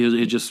neighborhood.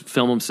 He just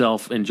film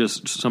himself and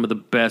just some of the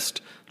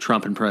best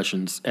Trump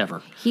impressions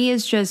ever. He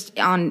is just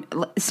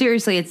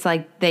seriously, it's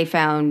like they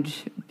found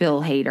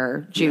Bill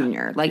Hader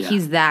Jr.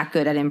 He's that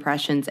good at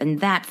impressions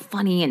and that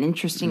funny and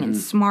interesting and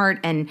smart,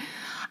 and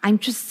I'm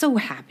just so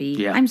happy.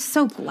 Yeah. I'm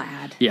so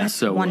glad. Yeah, that's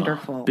so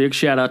wonderful. Big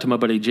shout out to my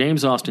buddy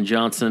James Austin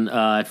Johnson.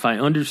 If I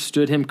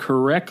understood him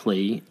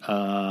correctly,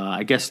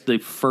 I guess the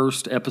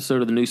first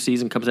episode of the new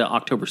season comes out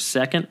October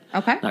 2nd.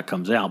 Okay. Not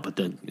comes out, but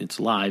then it's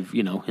live,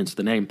 hence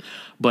the name.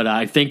 But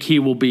I think he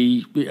will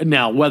be,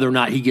 now whether or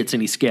not he gets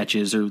any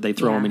sketches or they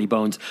throw him any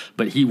bones,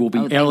 but he will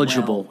be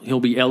eligible. He'll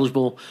be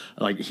eligible.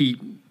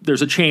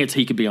 There's a chance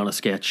he could be on a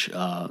sketch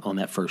on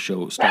that first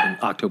show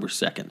starting October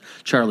 2nd.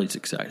 Charlie's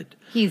excited.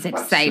 He's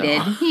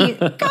excited.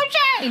 Go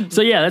James!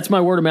 So, yeah, that's my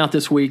word of mouth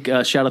this week.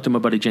 Shout out to my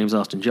buddy James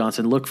Austin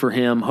Johnson. Look for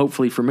him,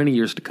 hopefully for many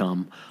years to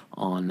come,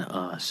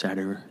 on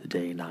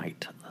Saturday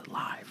Night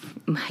Live.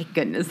 My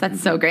goodness,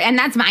 that's so great. And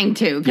that's mine,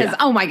 too, because,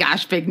 oh, my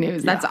gosh, big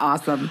news. That's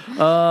awesome.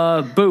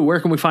 Boo, where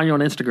can we find you on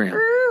Instagram?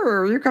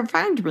 You can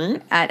find me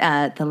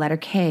at the letter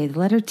K, the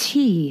letter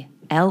T,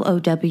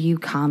 LOW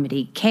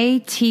Comedy.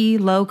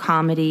 KT Low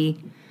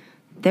Comedy.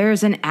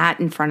 There's an @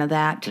 in front of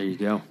that. There you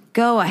go.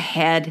 Go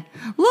ahead.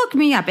 Look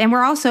me up. And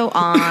we're also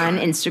on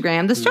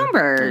Instagram, the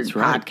Stonebergs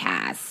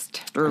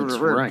podcast. That's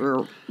right.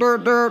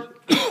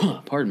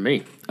 Pardon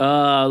me.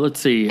 Let's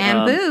see.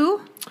 And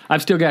Boo.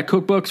 I've still got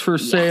cookbooks for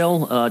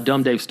sale.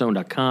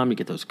 DumbDaveStone.com. You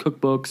get those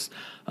cookbooks.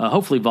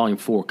 Hopefully Volume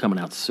 4 coming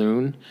out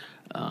soon.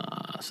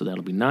 So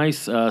that'll be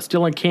nice.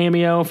 Still on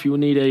Cameo. If you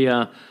need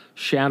a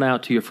shout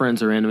out to your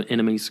friends or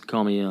enemies,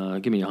 call me.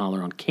 Give me a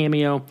holler on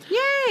Cameo.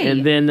 Yay!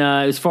 And then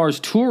as far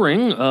as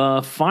touring,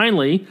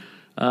 finally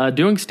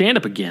doing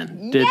stand-up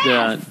again.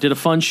 Did a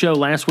fun show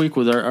last week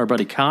with our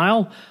buddy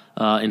Kyle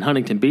in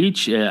Huntington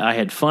Beach. I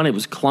had fun. It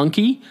was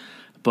clunky,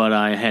 but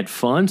I had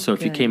fun. So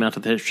if you came out to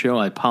that show,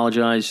 I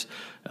apologize.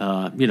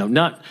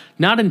 Not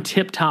in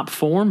tip-top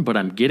form, but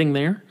I'm getting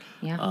there.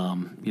 Yeah.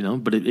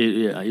 But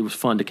it was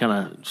fun to kind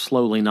of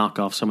slowly knock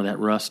off some of that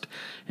rust.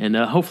 And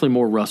hopefully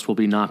more rust will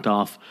be knocked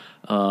off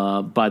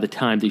by the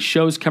time these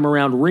shows come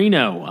around.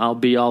 Reno, I'll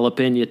be all up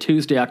in you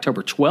Tuesday,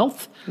 October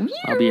 12th.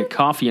 I'll be at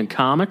Coffee and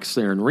Comics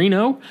there in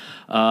Reno.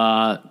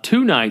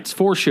 2 nights,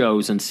 4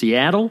 shows in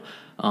Seattle.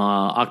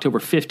 October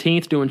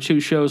 15th, doing 2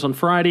 shows on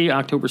Friday.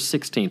 October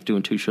 16th,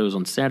 doing 2 shows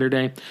on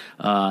Saturday.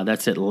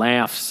 That's at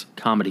Laughs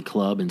Comedy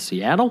Club in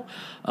Seattle.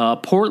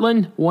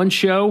 Portland, 1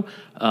 show.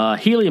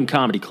 Helium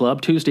Comedy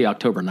Club, Tuesday,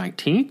 October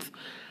 19th.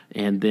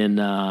 And then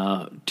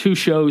 2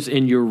 shows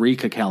in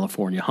Eureka,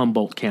 California,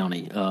 Humboldt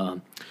County.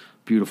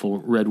 Beautiful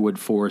redwood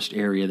forest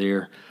area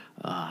there.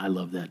 I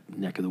love that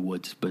neck of the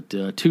woods.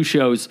 But 2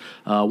 shows,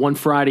 one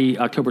Friday,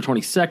 October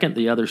 22nd,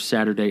 the other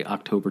Saturday,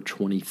 October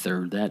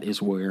 23rd. That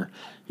is where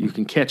you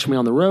can catch me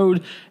on the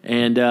road.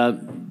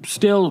 And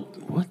still,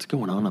 what's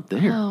going on up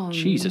there? Oh,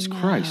 Jesus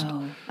Christ.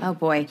 Oh,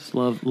 boy. Just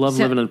love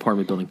living in an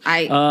apartment building.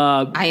 I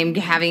am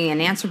having an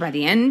answer by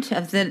the end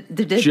of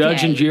this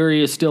Judge day. and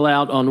jury is still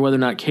out on whether or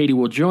not Katie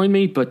will join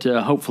me, but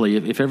hopefully,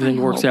 if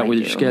everything works out with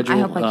your schedule,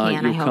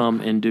 you'll come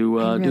and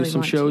do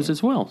some shows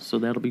as well. So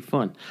that'll be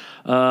fun.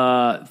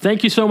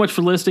 Thank you so much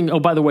for listening.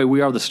 Oh, by the way,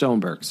 we are the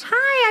Stonebergs.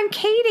 Hi, I'm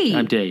Katie.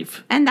 I'm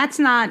Dave. And that's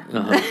not...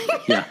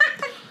 Yeah.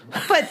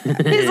 But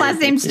his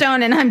last name's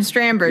Stone and I'm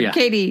Strandberg. Yeah.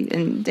 Katie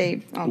and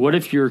Dave. Oh. What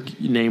if your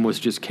name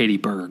was just Katie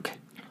Berg?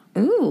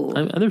 Ooh.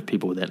 Other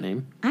people with that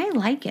name. I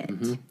like it.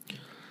 Mm-hmm.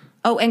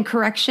 Oh, and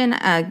correction,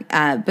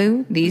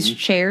 Boo, these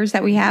chairs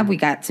that we have, we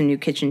got some new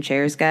kitchen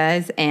chairs,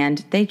 guys,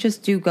 and they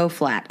just do go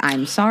flat.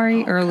 I'm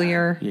sorry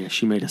earlier. Yeah,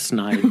 she made a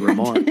snide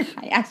remark.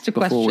 I asked a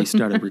before question. We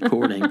started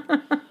recording.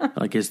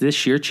 Like, is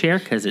this your chair?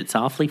 Because it's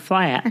awfully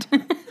flat.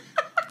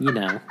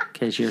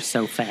 Because you're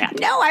so fat.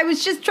 No, I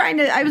was just trying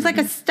to, I was like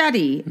a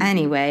study.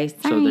 Anyway.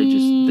 So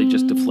they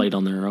just deflate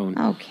on their own.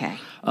 Okay.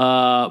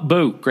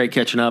 Boo, great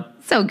catching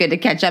up. So good to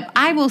catch up.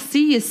 I will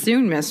see you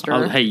soon, mister.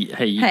 Oh,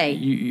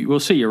 hey. We'll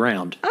see you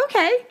around.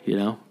 Okay.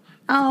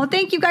 Oh,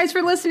 thank you guys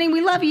for listening.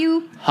 We love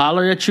you.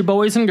 Holler at your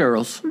boys and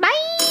girls. Bye.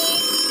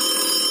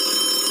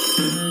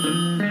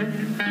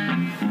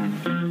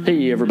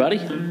 Hey, everybody.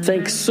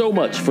 Thanks so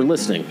much for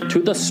listening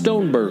to the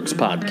Stonebergs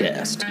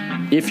podcast.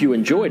 If you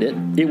enjoyed it,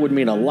 it would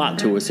mean a lot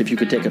to us if you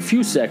could take a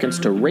few seconds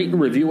to rate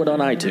and review it on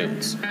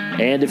iTunes.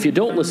 And if you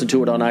don't listen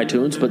to it on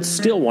iTunes but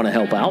still want to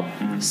help out,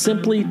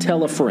 simply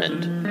tell a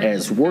friend,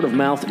 as word of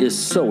mouth is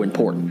so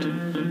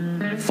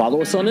important.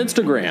 Follow us on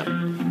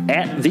Instagram,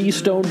 at The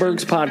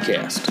Stonebergs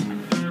Podcast.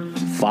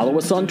 Follow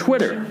us on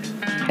Twitter,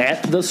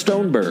 at The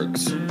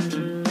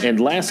Stonebergs. And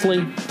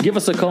lastly, give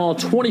us a call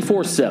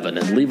 24/7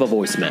 and leave a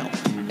voicemail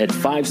at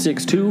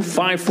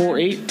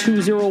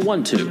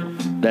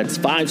 562-548-2012. That's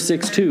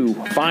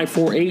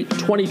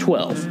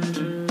 562-548-2012.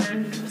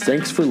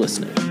 Thanks for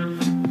listening.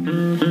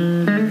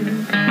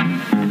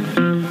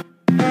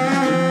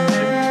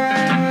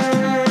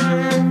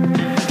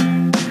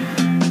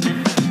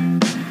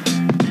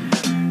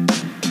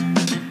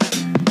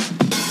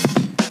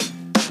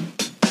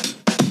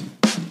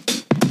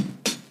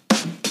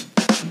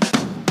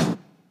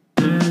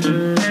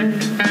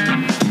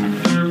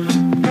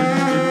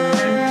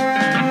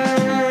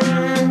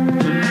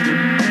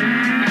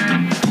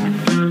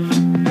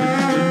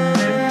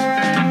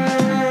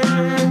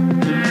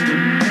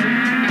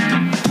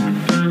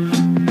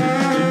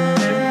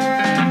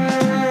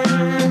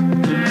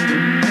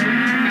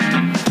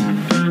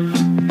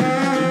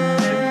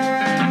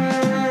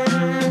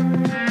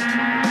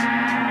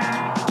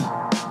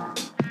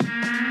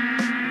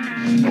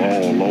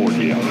 Oh, Lord,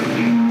 yeah.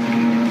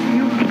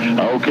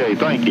 Okay,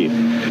 thank you.